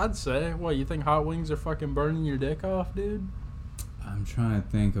 I'd say. What, you think hot wings are fucking burning your dick off, dude? I'm trying to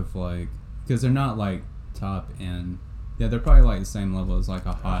think of like, because they're not like top end. Yeah, they're probably like the same level as like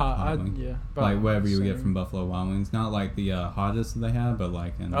a hot wing. Yeah. Like whatever you would get from Buffalo Wild Wings. Not like the hottest they have, but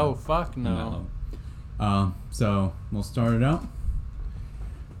like in oh fuck no. So we'll start it out.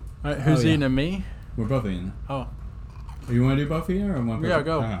 All right, who's eating it, me? We're both eating it. Oh. You want to do both here or one person? Yeah,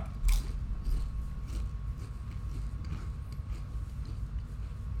 go. Okay.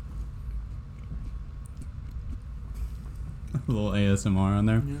 A little ASMR on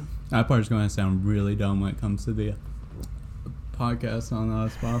there. Yeah. That part's going to sound really dumb when it comes to the podcast on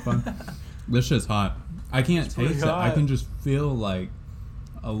Spotify. This shit's hot. I can't taste it. I can just feel like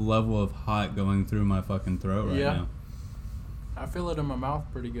a level of hot going through my fucking throat right now. I feel it in my mouth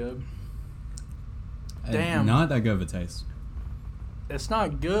pretty good. Damn. Not that good of a taste. It's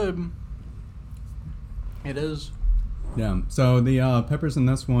not good. It is. Yeah. So the peppers in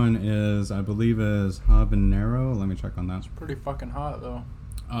this one is, I believe, is habanero. Let me check on that. It's pretty fucking hot though.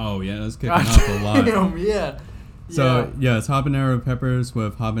 Oh yeah, it's kicking up a lot. Damn, yeah. So yeah, it's habanero peppers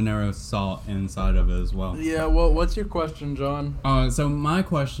with habanero salt inside of it as well. Yeah. Well, what's your question, John? So my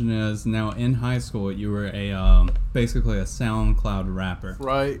question is, now in high school you were a basically a SoundCloud rapper,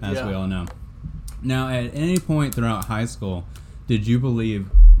 right? As we all know. Now, at any point throughout high school, did you believe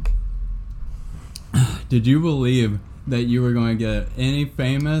that you were going to get any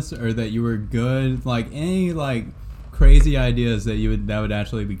famous, or that you were good, like any like crazy ideas that would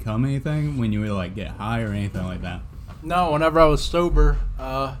actually become anything when you would like get high or anything like that? No, whenever I was sober,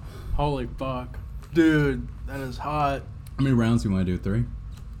 holy fuck, dude, that is hot. How many rounds do you want to do? 3?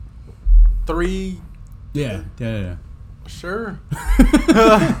 3? Yeah. Sure.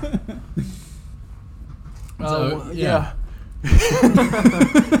 So, yeah.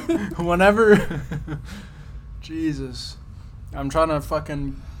 Whenever, Jesus, I'm trying to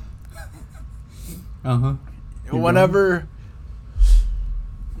fucking. Whenever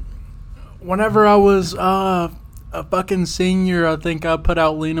I was a fucking senior, I think I put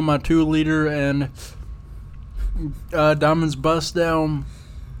out Lena My 2-liter and Diamonds Bust Down.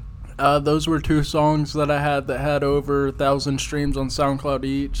 Those were 2 songs that I had that had over 1,000 streams on SoundCloud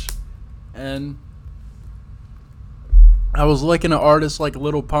each, and I was looking at artists like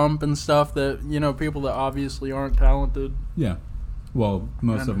Lil Pump and stuff that, you know, people that obviously aren't talented. Yeah. Well,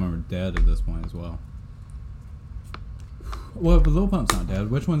 most of them are dead at this point as well. Well, but Lil Pump's not dead.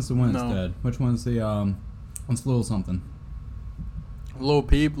 Which one's the one that's dead? Which one's the, what's Lil something? Lil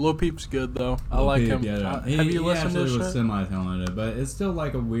Peep. Lil Peep's good, though. I like him. Yeah. Have you listened to this shit? He actually was semi-talented, but it's still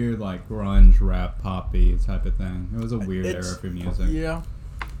like a weird, like, grunge, rap, poppy type of thing. It was a weird era for music. Yeah.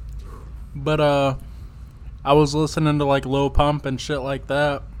 But, I was listening to like Lil Pump and shit like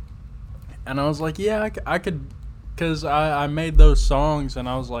that, and I was like, yeah, I could, because I made those songs, and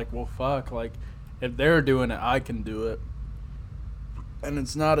I was like, well, fuck, like, if they're doing it, I can do it. And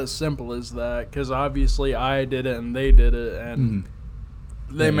it's not as simple as that, because obviously I did it and they did it, and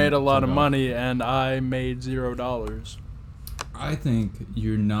they made a lot of money, and I made $0. I think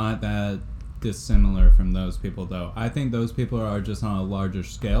you're not that dissimilar from those people, though. I think those people are just on a larger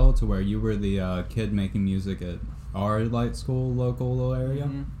scale, to where you were the kid making music at our light school local little area.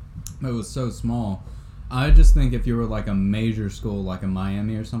 It was so small. I just think if you were like a major school like in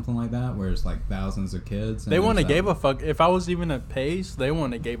Miami or something like that, where it's like thousands of kids, they wouldn't have gave a fuck. If I was even at Pace, they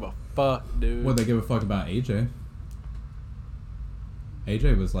wouldn't have gave a fuck, dude. Well, they gave a fuck about AJ.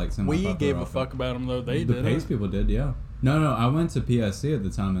 AJ was like we gave a fuck about him though. They did. The Pace people did, yeah. No, I went to PSC at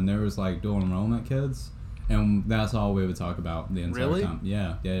the time, and there was like dual enrollment kids, and that's all we would talk about the entire time.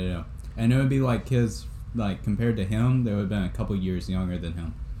 Yeah. And it would be like kids, like compared to him, they would have been a couple years younger than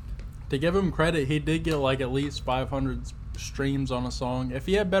him. To give him credit, he did get like at least 500 streams on a song. If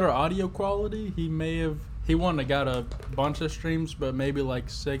he had better audio quality, he wouldn't have got a bunch of streams, but maybe like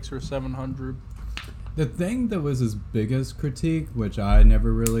 600 or 700. The thing that was his biggest critique, which I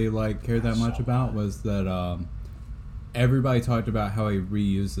never really like cared that much about, was that everybody talked about how he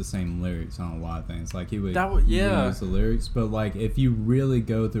reused the same lyrics on a lot of things. Like he would reuse the lyrics, but like if you really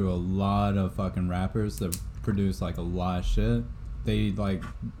go through a lot of fucking rappers that produce like a lot of shit, they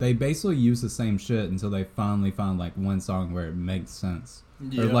basically use the same shit until they finally find like one song where it makes sense.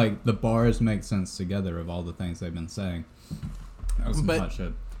 Or like the bars make sense together of all the things they've been saying. That was some hot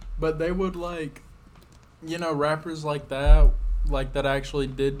shit. But they would like, you know, rappers like that actually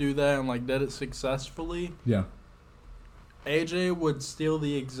did do that and like did it successfully. Yeah. AJ would steal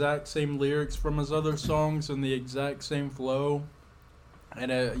the exact same lyrics from his other songs and the exact same flow,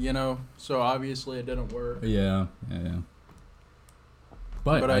 and you know, so obviously it didn't work. Yeah.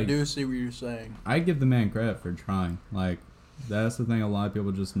 But I do see what you're saying. I give the man credit for trying. Like, that's the thing a lot of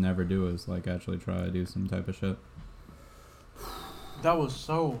people just never do is, like, actually try to do some type of shit. That was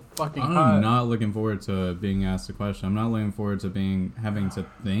so fucking I'm hot. not looking forward to being asked a question. I'm not looking forward to having to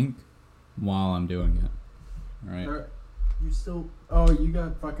think while I'm doing it. All right? You still... Oh, you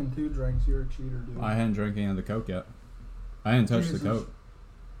got fucking 2 drinks. You're a cheater, dude. I hadn't drank any of the Coke yet. I hadn't touched the Coke.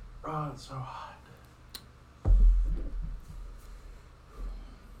 Oh, it's so hot.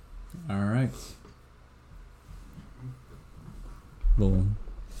 All right. Little...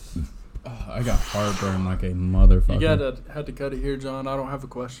 I got heartburn like a motherfucker. Had to cut it here, John. I don't have a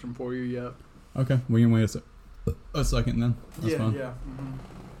question for you yet. Okay, we can wait a second then. That's fine. Yeah. Mm-hmm.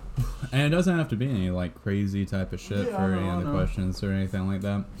 And it doesn't have to be any like crazy type of shit for any other questions or anything like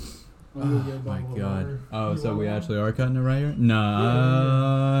that. Oh my god. Oh, so we actually are cutting it right here?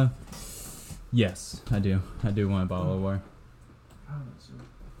 Nah. Yes, I do. I do want a bottle of water.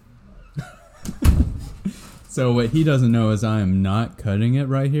 So what he doesn't know is I am not cutting it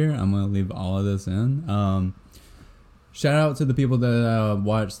right here. I'm going to leave all of this in. Shout out to the people that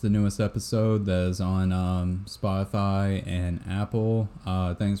watched the newest episode that is on Spotify and Apple.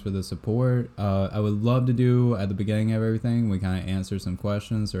 Thanks for the support. I would love to do at the beginning of everything, we kind of answer some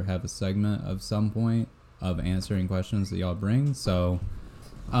questions or have a segment of some point of answering questions that y'all bring. So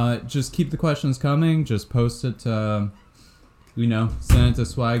just keep the questions coming. Just post it to... send it to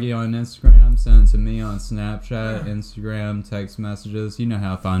Swaggy on Instagram, send it to me on Snapchat, Instagram, text messages. You know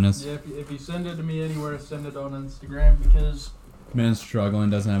how to find us. Yeah, if you send it to me anywhere, send it on Instagram because... Man's struggling,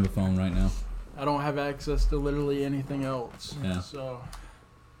 doesn't have a phone right now. I don't have access to literally anything else. Yeah. So...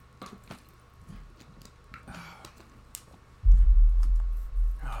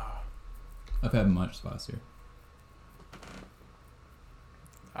 I've had much spicier.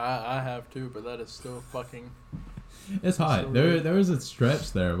 I have too, but that is still fucking... It's hot. There was a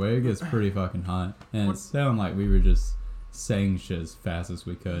stretch there where it gets pretty fucking hot. And it sounded like we were just saying shit as fast as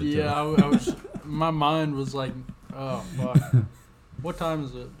we could. Yeah, I was... My mind was like, oh, fuck. What time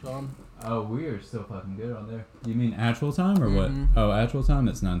is it, John? Oh, we are still fucking good on there. You mean actual time or what? Oh, actual time?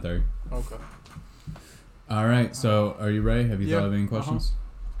 It's 9:30. Okay. All right, so are you ready? Have you thought of any questions?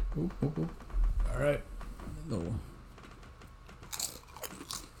 Uh-huh. All right.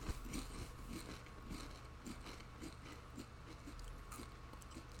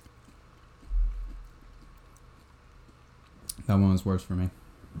 That one was worse for me.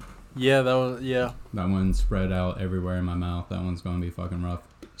 Yeah, That one spread out everywhere in my mouth. That one's going to be fucking rough.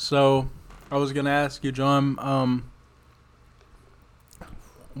 So, I was going to ask you, John,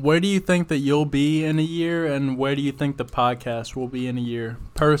 where do you think that you'll be in a year, and where do you think the podcast will be in a year?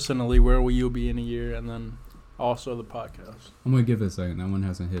 Personally, where will you be in a year, and then also the podcast? I'm going to give it a second. That one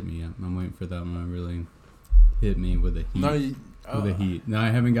hasn't hit me yet. I'm waiting for that one to really hit me with the heat. With the heat. No, I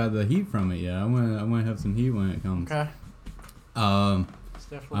haven't got the heat from it yet. I want to have some heat when it comes. Okay. I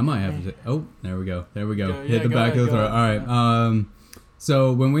might have to. Oh, there we go. Hit the go back ahead, of the throat. go All ahead. right.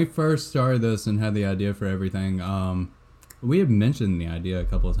 So when we first started this and had the idea for everything, we had mentioned the idea a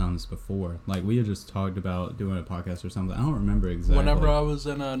couple of times before. Like we had just talked about doing a podcast or something. I don't remember exactly. Whenever I was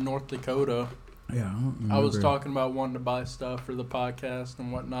in North Dakota, yeah, I don't remember. I was talking about wanting to buy stuff for the podcast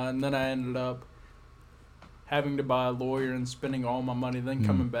and whatnot, and then I ended up having to buy a lawyer and spending all my money, then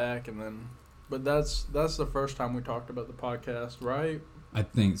coming back, and then. But that's the first time we talked about the podcast, right? I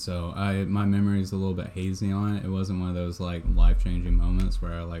think so. My memory is a little bit hazy on it. It wasn't one of those like life-changing moments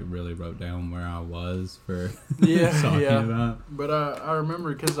where I like really wrote down where I was for talking about. But I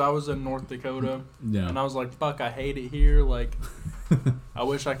remember because I was in North Dakota, yeah, and I was like, "Fuck, I hate it here." Like, I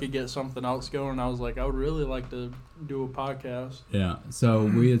wish I could get something else going. I was like, I would really like to do a podcast. Yeah. So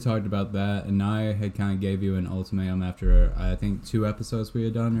we had talked about that, and I had kind of gave you an ultimatum after I think 2 episodes we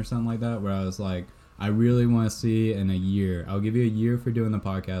had done or something like that, where I was like, I really want to see in a year. I'll give you a year for doing the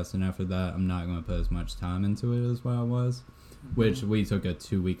podcast, and after that, I'm not going to put as much time into it as what I was. Which we took a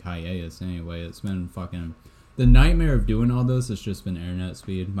 2-week hiatus anyway. It's been fucking... The nightmare of doing all this has just been internet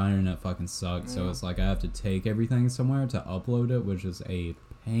speed. My internet fucking sucks, so it's like I have to take everything somewhere to upload it, which is a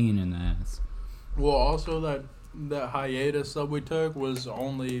pain in the ass. Well, also that hiatus that we took was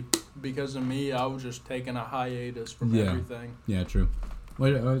only because of me. I was just taking a hiatus from everything. Yeah, true.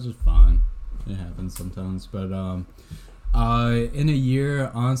 Well, it was just fine. It happens sometimes, but in a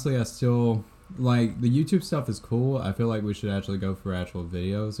year, honestly, I still like the YouTube stuff is cool. I feel like we should actually go for actual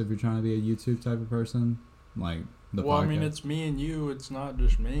videos if you're trying to be a YouTube type of person, like the podcast. I mean, it's me and you. It's not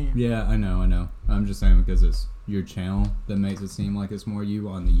just me. Yeah, I know. I'm just saying because it's your channel that makes it seem like it's more you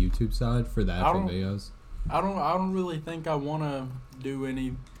on the YouTube side for the actual videos. I don't really think I want to do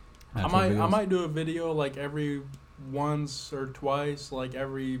any. I might do a video like every once or twice, like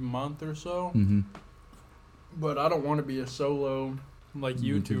every month or so. Mm-hmm. But I don't want to be a solo, like,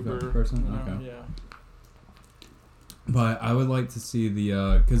 YouTuber person. You know? Okay. Yeah. But I would like to see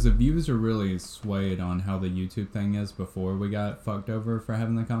the, because the views are really swayed on how the YouTube thing is before we got fucked over for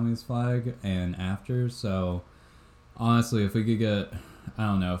having the communist flag and after. So, honestly, if we could get, I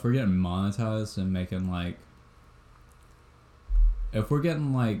don't know, if we're getting monetized and making, like, if we're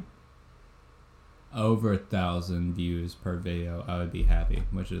getting, like, over 1,000 views per video, I would be happy,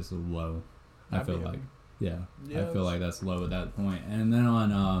 which is low. I feel like, yeah, I feel like that's low at that point. And then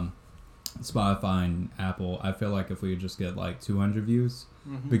on, Spotify and Apple, I feel like if we could just get like 200 views,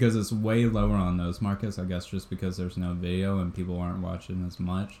 because it's way lower on those markets, I guess just because there's no video and people aren't watching as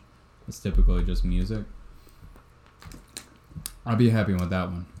much. It's typically just music. I'll be happy with that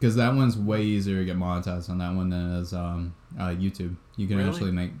one, because that one's way easier to get monetized on that one than it is YouTube. You can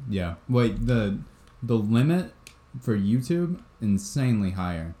actually make, wait, the limit for YouTube, insanely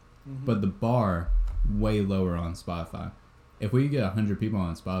higher, but the bar, way lower on Spotify. If we get 100 people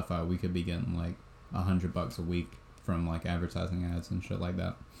on Spotify, we could be getting like $100 a week from like advertising ads and shit like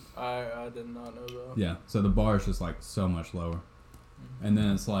that. I did not know that. Yeah, so the bar is just like so much lower, and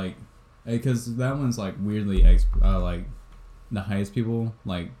then it's like, because that one's like weirdly like the highest people,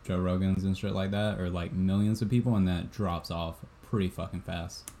 like Joe Rogan's and shit like that, are like millions of people, and that drops off pretty fucking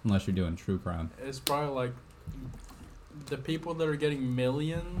fast unless you're doing true crime. It's probably like the people that are getting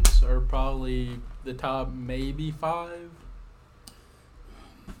millions are probably the top maybe 5.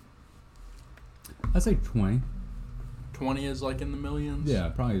 I'd say 20. 20 is like in the millions? Yeah,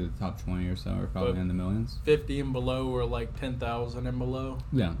 probably the top 20 or so are probably in the millions. 50 and below are like 10,000 and below.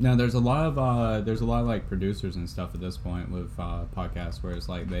 Yeah. Now there's a lot of like producers and stuff at this point with podcasts where it's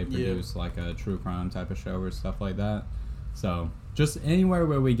like they produce like a true crime type of show or stuff like that. So just anywhere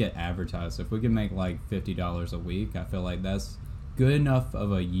where we get advertised, if we can make like $50 a week, I feel like that's good enough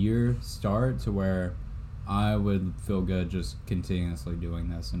of a year start to where I would feel good just continuously doing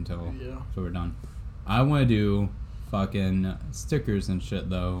this until we're done. I want to do fucking stickers and shit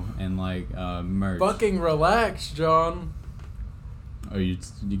though, and like merch. Fucking relax, John. Oh, you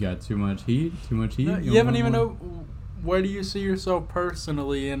got too much heat? Too much heat? No, you haven't even know. Where do you see yourself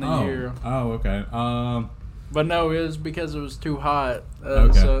personally in a year? Oh, okay. But no, it was because it was too hot.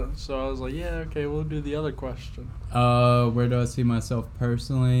 Okay. So I was like, yeah, okay, we'll do the other question. Where do I see myself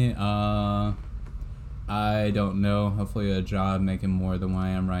personally? I don't know. Hopefully a job making more than what I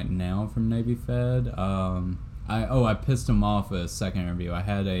am right now from Navy Fed. I pissed him off at a second interview. I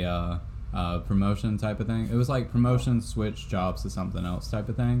had a promotion type of thing. It was like promotion, switch jobs to something else type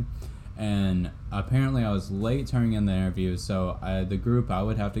of thing. And apparently I was late turning in the interview, so the group I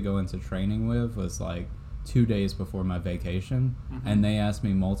would have to go into training with was like 2 days before my vacation. And they asked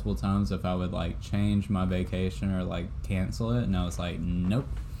me multiple times if I would like change my vacation or like cancel it, and I was like, nope.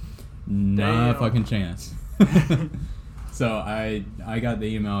 Not a fucking chance. So I got the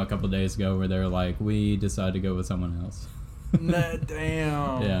email a couple days ago where they were like, we decided to go with someone else.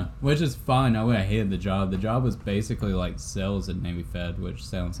 Damn. Yeah, which is fine. I would have hated the job. The job was basically like sales at Navy Fed, which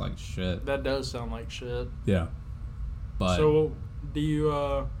sounds like shit. That does sound like shit. Yeah. But so do you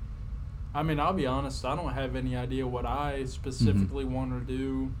I mean, I'll be honest, I don't have any idea what I specifically want to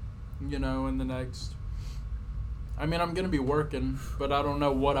do, you know, in the next... I mean, I'm going to be working, but I don't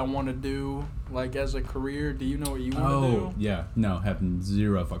know what I want to do, like, as a career. Do you know what you want to do? Oh, yeah. No, have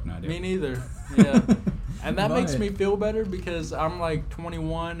zero fucking idea. Me neither. Yeah. And that makes me feel better because I'm, like,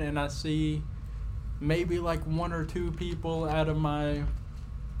 21, and I see maybe, like, 1 or 2 people out of my...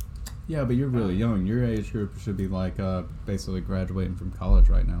 Yeah, but you're really young. Your age group should be, like, basically graduating from college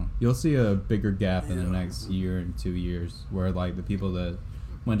right now. You'll see a bigger gap in the next year and 2 years where, like, the people that...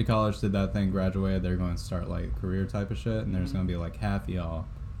 went to college, did that thing, graduated, they're going to start like career type of shit, and there's going to be like half y'all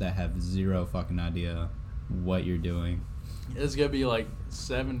that have zero fucking idea what you're doing. It's going to be like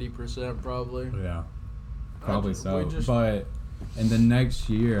 70% probably. Yeah. Probably so. But in the next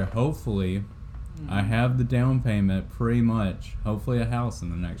year, hopefully, I have the down payment pretty much. Hopefully a house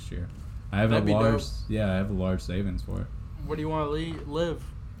in the next year. I have I have a large savings for it. Where do you want to live?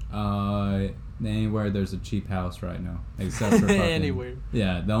 Anywhere there's a cheap house right now, except for fucking, anywhere.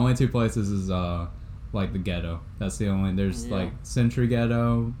 Yeah, the only 2 places is like the ghetto. That's the only. There's like Century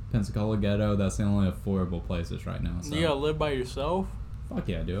Ghetto, Pensacola Ghetto. That's the only affordable places right now. So. You gotta live by yourself? Fuck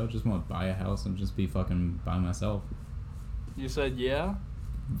yeah, dude. I just want to buy a house and just be fucking by myself. You said yeah?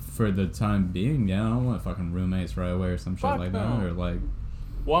 For the time being, yeah. I don't want fucking roommates right away or some shit like that, or like.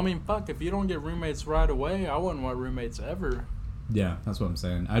 Well, I mean, fuck. If you don't get roommates right away, I wouldn't want roommates ever. Yeah, that's what I'm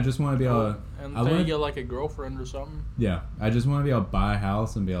saying. I just want to be able to... And then you get like a girlfriend or something. Yeah, I just want to be able to buy a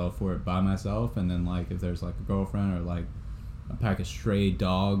house and be able to afford it by myself. And then, like, if there's, like, a girlfriend or, like, a pack of stray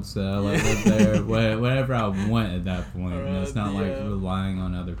dogs that live there, whatever I want at that point. And it's not, like, relying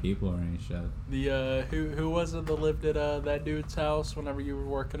on other people or any shit. The, who was it that lived at that dude's house whenever you were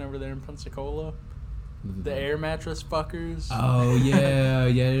working over there in Pensacola? The air mattress fuckers. Oh,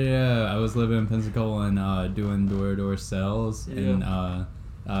 yeah. I was living in Pensacola and doing door-to-door sales. Yeah. And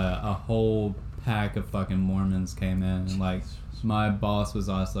a whole pack of fucking Mormons came in. And, like, my boss was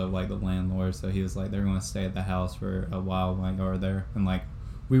also, like, the landlord. So he was like, they're going to stay at the house for a while when I go over there. And, like,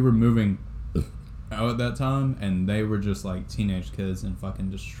 we were moving out at that time. And they were just, like, teenage kids and fucking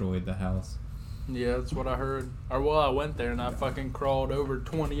destroyed the house. Yeah, that's what I heard. Or, well, I went there and I fucking crawled over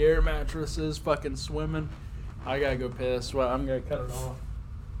 20 air mattresses, fucking swimming. I gotta go piss. Well, I'm gonna cut it off.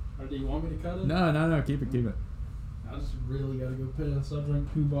 Or do you want me to cut it? No, keep it. I just really gotta go piss. I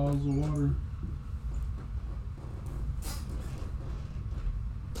drank 2 bottles of water.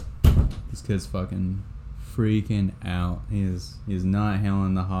 This kid's fucking freaking out. He's not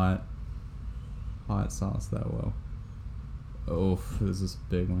handling the hot sauce that well. Oh, this is a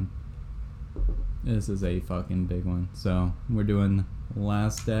big one. This is a fucking big one. So, we're doing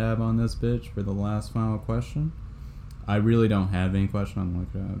last dab on this bitch for the last final question. I really don't have any question. I'm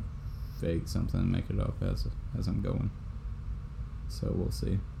like gonna fake something and make it up as I'm going. So, we'll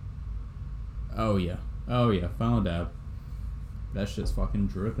see. Oh, yeah. Final dab. That shit's fucking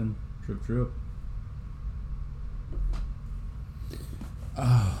dripping. Drip.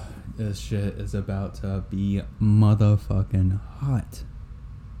 Oh, this shit is about to be motherfucking hot.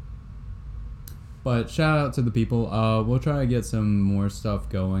 But shout out to the people. We'll try to get some more stuff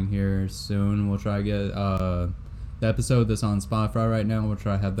going here soon. We'll try to get the episode that's on Spotify right now. We'll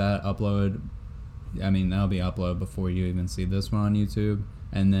try to have that uploaded. I mean, that'll be uploaded before you even see this one on YouTube.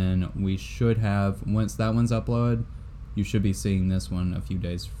 And then we should have, once that one's uploaded, you should be seeing this one a few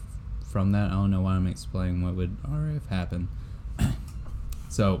days from that. I don't know why I'm explaining what would already have happened.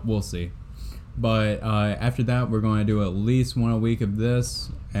 So, we'll see. But after that, we're going to do at least one a week of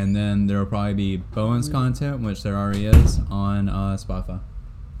this, and then there will probably be bonus content, which there already is, on Spotify.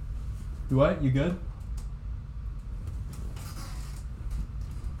 You what? You good?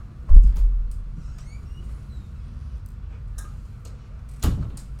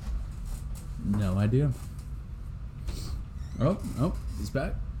 No idea. Oh, he's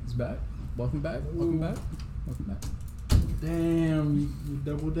back. Welcome back. Damn, you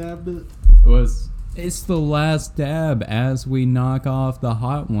double dabbed it? It's the last dab as we knock off the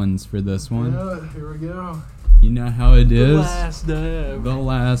hot ones for this one. Yeah, here we go. You know how it is. The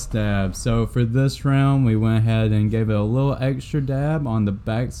last dab. So for this round, we went ahead and gave it a little extra dab on the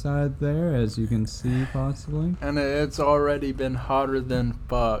backside there, as you can see possibly. And it's already been hotter than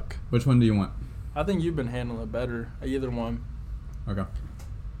fuck. Which one do you want? I think you've been handling it better. Either one. Okay.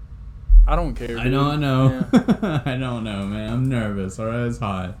 I don't care, dude. I know. Yeah. I don't know, man. I'm nervous. Alright, it's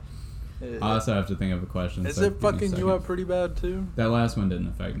hot. I also have to think of a question. Is it fucking you up pretty bad too? That last one didn't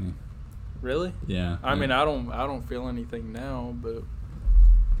affect me. Really? Yeah. I mean, I don't feel anything now, but.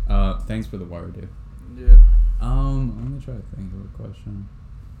 Thanks for the water, dude. Yeah. Let me try to think of a question.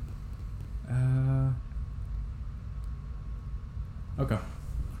 Okay.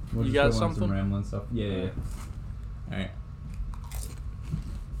 We'll you just got something? Some rambling stuff. Yeah. All right.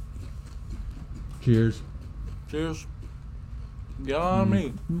 Cheers.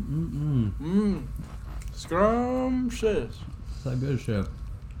 Yummy. Scrumptious. It's that good shit.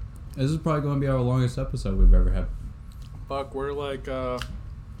 This is probably going to be our longest episode we've ever had. Fuck, we're like,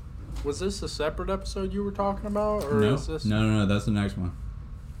 was this a separate episode you were talking about? Or No. Is this... No, that's the next one.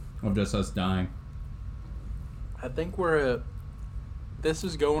 Of just us dying. I think we're at, this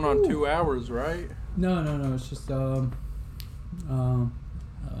is going on 2 hours, right? No, it's just, an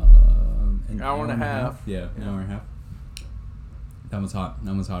hour and a half. Yeah, an hour and a half. That one's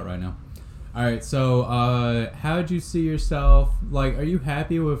hot right now. Alright, so, how did you see yourself, like, are you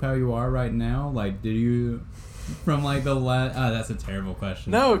happy with how you are right now? Like, did you, from, like, the last, that's a terrible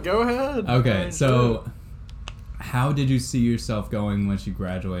question. No, go ahead. Okay, so, how did you see yourself going once you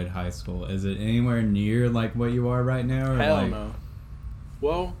graduated high school? Is it anywhere near, like, what you are right now? Or Hell like... no.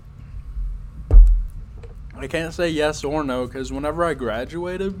 Well, I can't say yes or no, because whenever I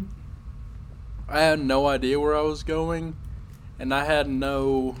graduated, I had no idea where I was going, and I had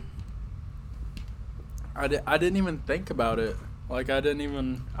no... I didn't even think about it. Like, I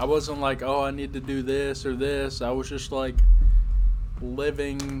wasn't like, oh, I need to do this or this. I was just, like,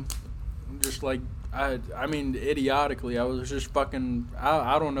 living, just, like, I mean, idiotically. I was just fucking,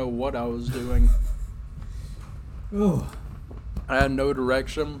 I don't know what I was doing. Oh. I had no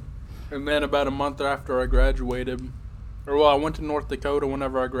direction. And then about a month after I graduated, I went to North Dakota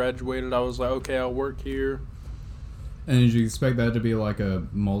whenever I graduated. I was like, okay, I'll work here. And did you expect that to be like a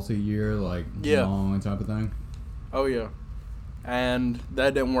multi-year, like long type of thing? Oh, yeah. And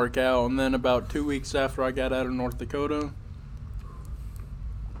that didn't work out. And then about 2 weeks after I got out of North Dakota,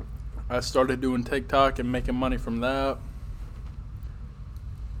 I started doing TikTok and making money from that.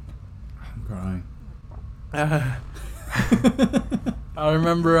 I'm crying. I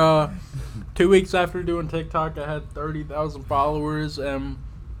remember 2 weeks after doing TikTok, I had 30,000 followers, and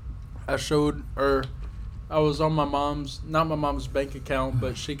I was on my mom's, not my mom's bank account,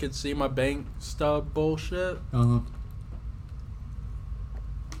 but she could see my bank stub bullshit. Uh-huh.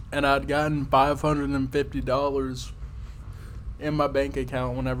 And I'd gotten $550 in my bank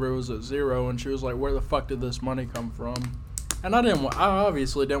account whenever it was at zero, and she was like, where the fuck did this money come from? And I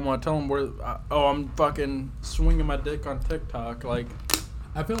obviously didn't want to tell them I'm fucking swinging my dick on TikTok. Like,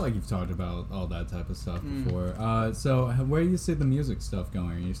 I feel like you've talked about all that type of stuff before. So where do you see the music stuff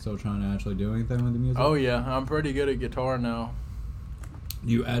going? Are you still trying to actually do anything with the music? Oh, yeah. I'm pretty good at guitar now.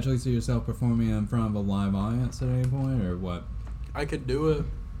 Do you actually see yourself performing in front of a live audience at any point, or what? I could do it.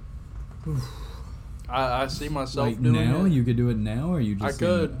 I see myself like doing now? it. You could do it now, or you just... I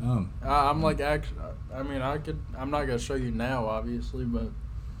could. Oh. I'm like, actually, I mean, I could. I'm not going to show you now, obviously, but...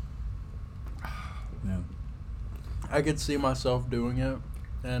 Yeah. I could see myself doing it,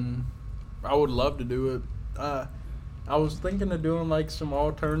 and I would love to do it. I was thinking of doing, like, some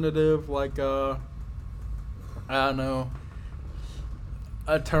alternative, like, I don't know,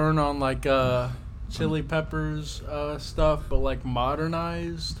 a turn on, like, Chili Peppers stuff, but, like,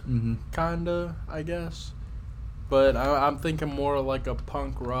 modernized, kind of, I guess. But I'm thinking more like a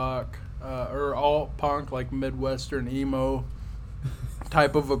punk rock, or alt punk, like Midwestern emo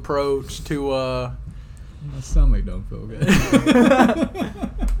type of approach to, My stomach don't feel good.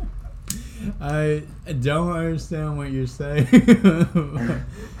 I don't understand what you're saying,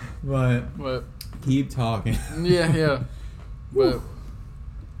 but keep talking. Yeah. But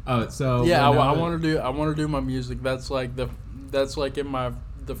so yeah, I want to do my music. That's like in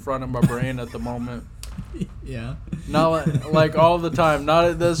the front of my brain at the moment. Yeah. Not like all the time. Not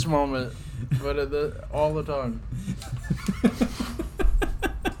at this moment, but all the time.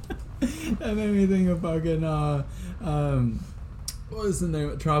 That made me think of fucking what was the name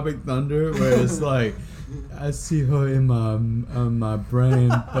of Tropic Thunder, where it's like, I see her in my brain,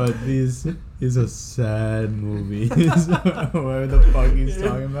 but these are sad movies. Whatever the fuck he's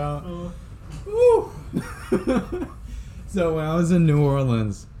talking about. Woo. So when I was in New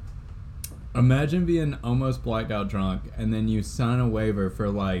Orleans, imagine being almost blacked out drunk, and then you sign a waiver for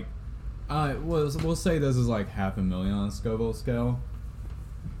like, we'll say this is like $500,000 on a Scoville scale.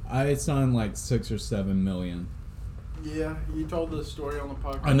 I signed like 6 or 7 million. Yeah, you told this story on the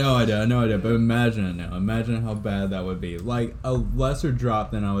podcast. I know I did, but imagine it now. Imagine how bad that would be. Like a lesser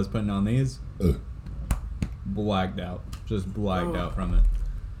drop than I was putting on these. Blacked out. Just blacked out from it.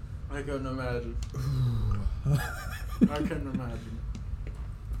 I couldn't imagine. I couldn't imagine.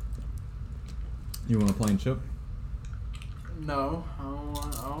 You want a plain chip? No, I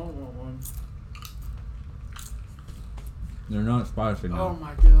don't want one. They're not spicy now. Oh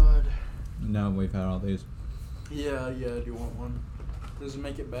my god. No, we've had all these. Yeah, I do want one. Does it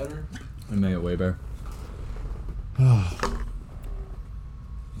make it better? It made it way better. There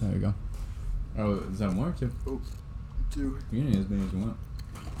you go. Oh, is that more too? Oh, 2. You can eat as many as you want.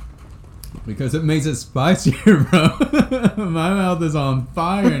 Because it makes it spicier, bro. My mouth is on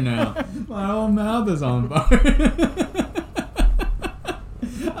fire now. My whole mouth is on fire.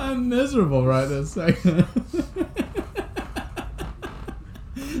 I'm miserable right this second.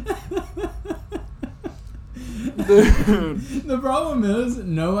 Dude. The problem is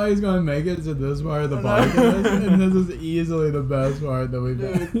nobody's going to make it to this part of the podcast, and this is easily the best part that we've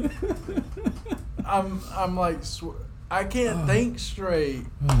done. I'm like, I can't think straight.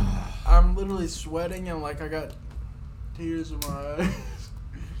 I'm literally sweating and like I got tears in my eyes.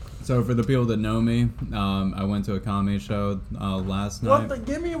 So for the people that know me, I went to a comedy show last night.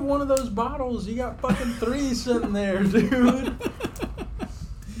 Give me one of those bottles. You got fucking 3 sitting there, dude.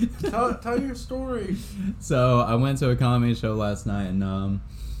 Tell your story. So I went to a comedy show last night, and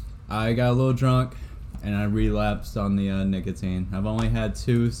I got a little drunk, and I relapsed on the nicotine. I've only had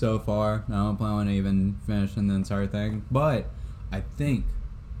 2 so far. I don't plan on even finishing the entire thing, but I think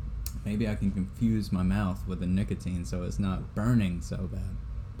maybe I can confuse my mouth with the nicotine so it's not burning so bad.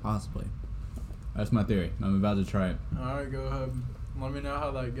 Possibly. That's my theory. I'm about to try it. Alright, go ahead. Let me know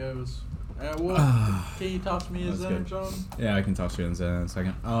how that goes. Can you toss me a Zen, John? Yeah, I can toss you a Zen in a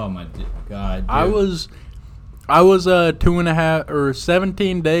second. Oh my god, dude. I was I was 2.5 or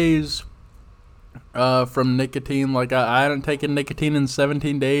 17 days from nicotine. Like I hadn't taken nicotine in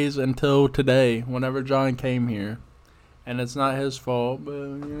 17 days until today, whenever John came here, and it's not his fault, but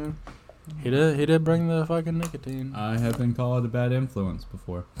you know, he did bring the fucking nicotine. I have been called a bad influence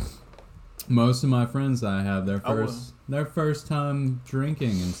before. Most of my friends I have, their first time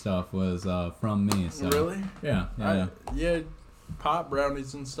drinking and stuff was from me. So. Really? Yeah. Yeah, pot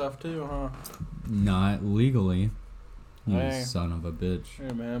brownies and stuff too, huh? Not legally. You Hey. son of a bitch.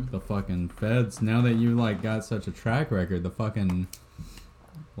 Yeah, man. The fucking feds, now that you like got such a track record, the fucking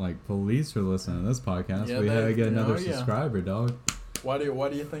like police are listening to this podcast. Yeah, we had to get another yeah. subscriber, dog. Why do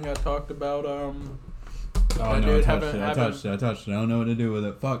you think I talked about Oh no, I touched it. I touched it. I don't know what to do with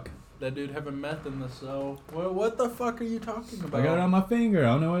it. Fuck. that dude having meth in the cell? What the fuck are you talking about? I got it on my finger.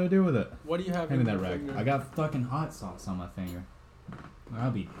 I don't know what to do with it. What do you have Hand in me your that rag. finger? I got fucking hot sauce on my finger. I'll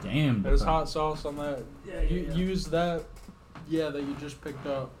be damned. There's if I- hot sauce on that. Use that. Yeah, that you just picked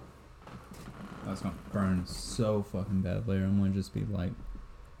up. That's gonna burn so fucking bad later. I'm gonna just be like,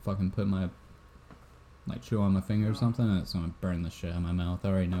 fucking put my, like, chew on my finger or something, and it's gonna burn the shit out of my mouth. I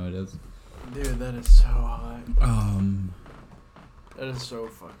already know it is. Dude, that is so hot. That is so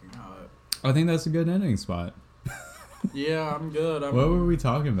fucking hot. I think that's a good ending spot. Yeah, I'm good. What were we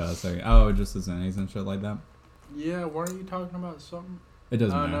talking about a second? Oh, just the Zennies and shit like that? Yeah, weren't you talking about something? It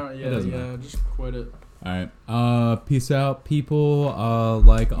doesn't matter. No, It doesn't matter. just quit it. Alright. Peace out, people.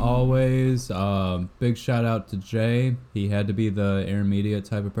 Like always, big shout out to Jay. He had to be the intermediate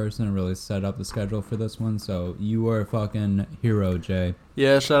type of person to really set up the schedule for this one, so you were a fucking hero, Jay.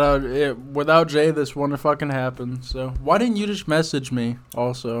 Yeah, shout out. Without Jay, this wouldn't have fucking happened. So why didn't you just message me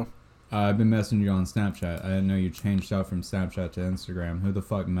also? I've been messaging you on Snapchat. I didn't know you changed out from Snapchat to Instagram. Who the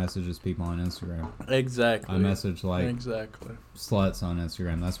fuck messages people on Instagram? Exactly. I message like exactly sluts on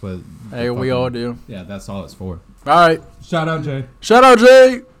Instagram. That's what. Hey, we all do. Yeah, that's all it's for. All right. Shout out, Jay. Shout out,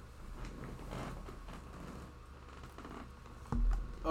 Jay.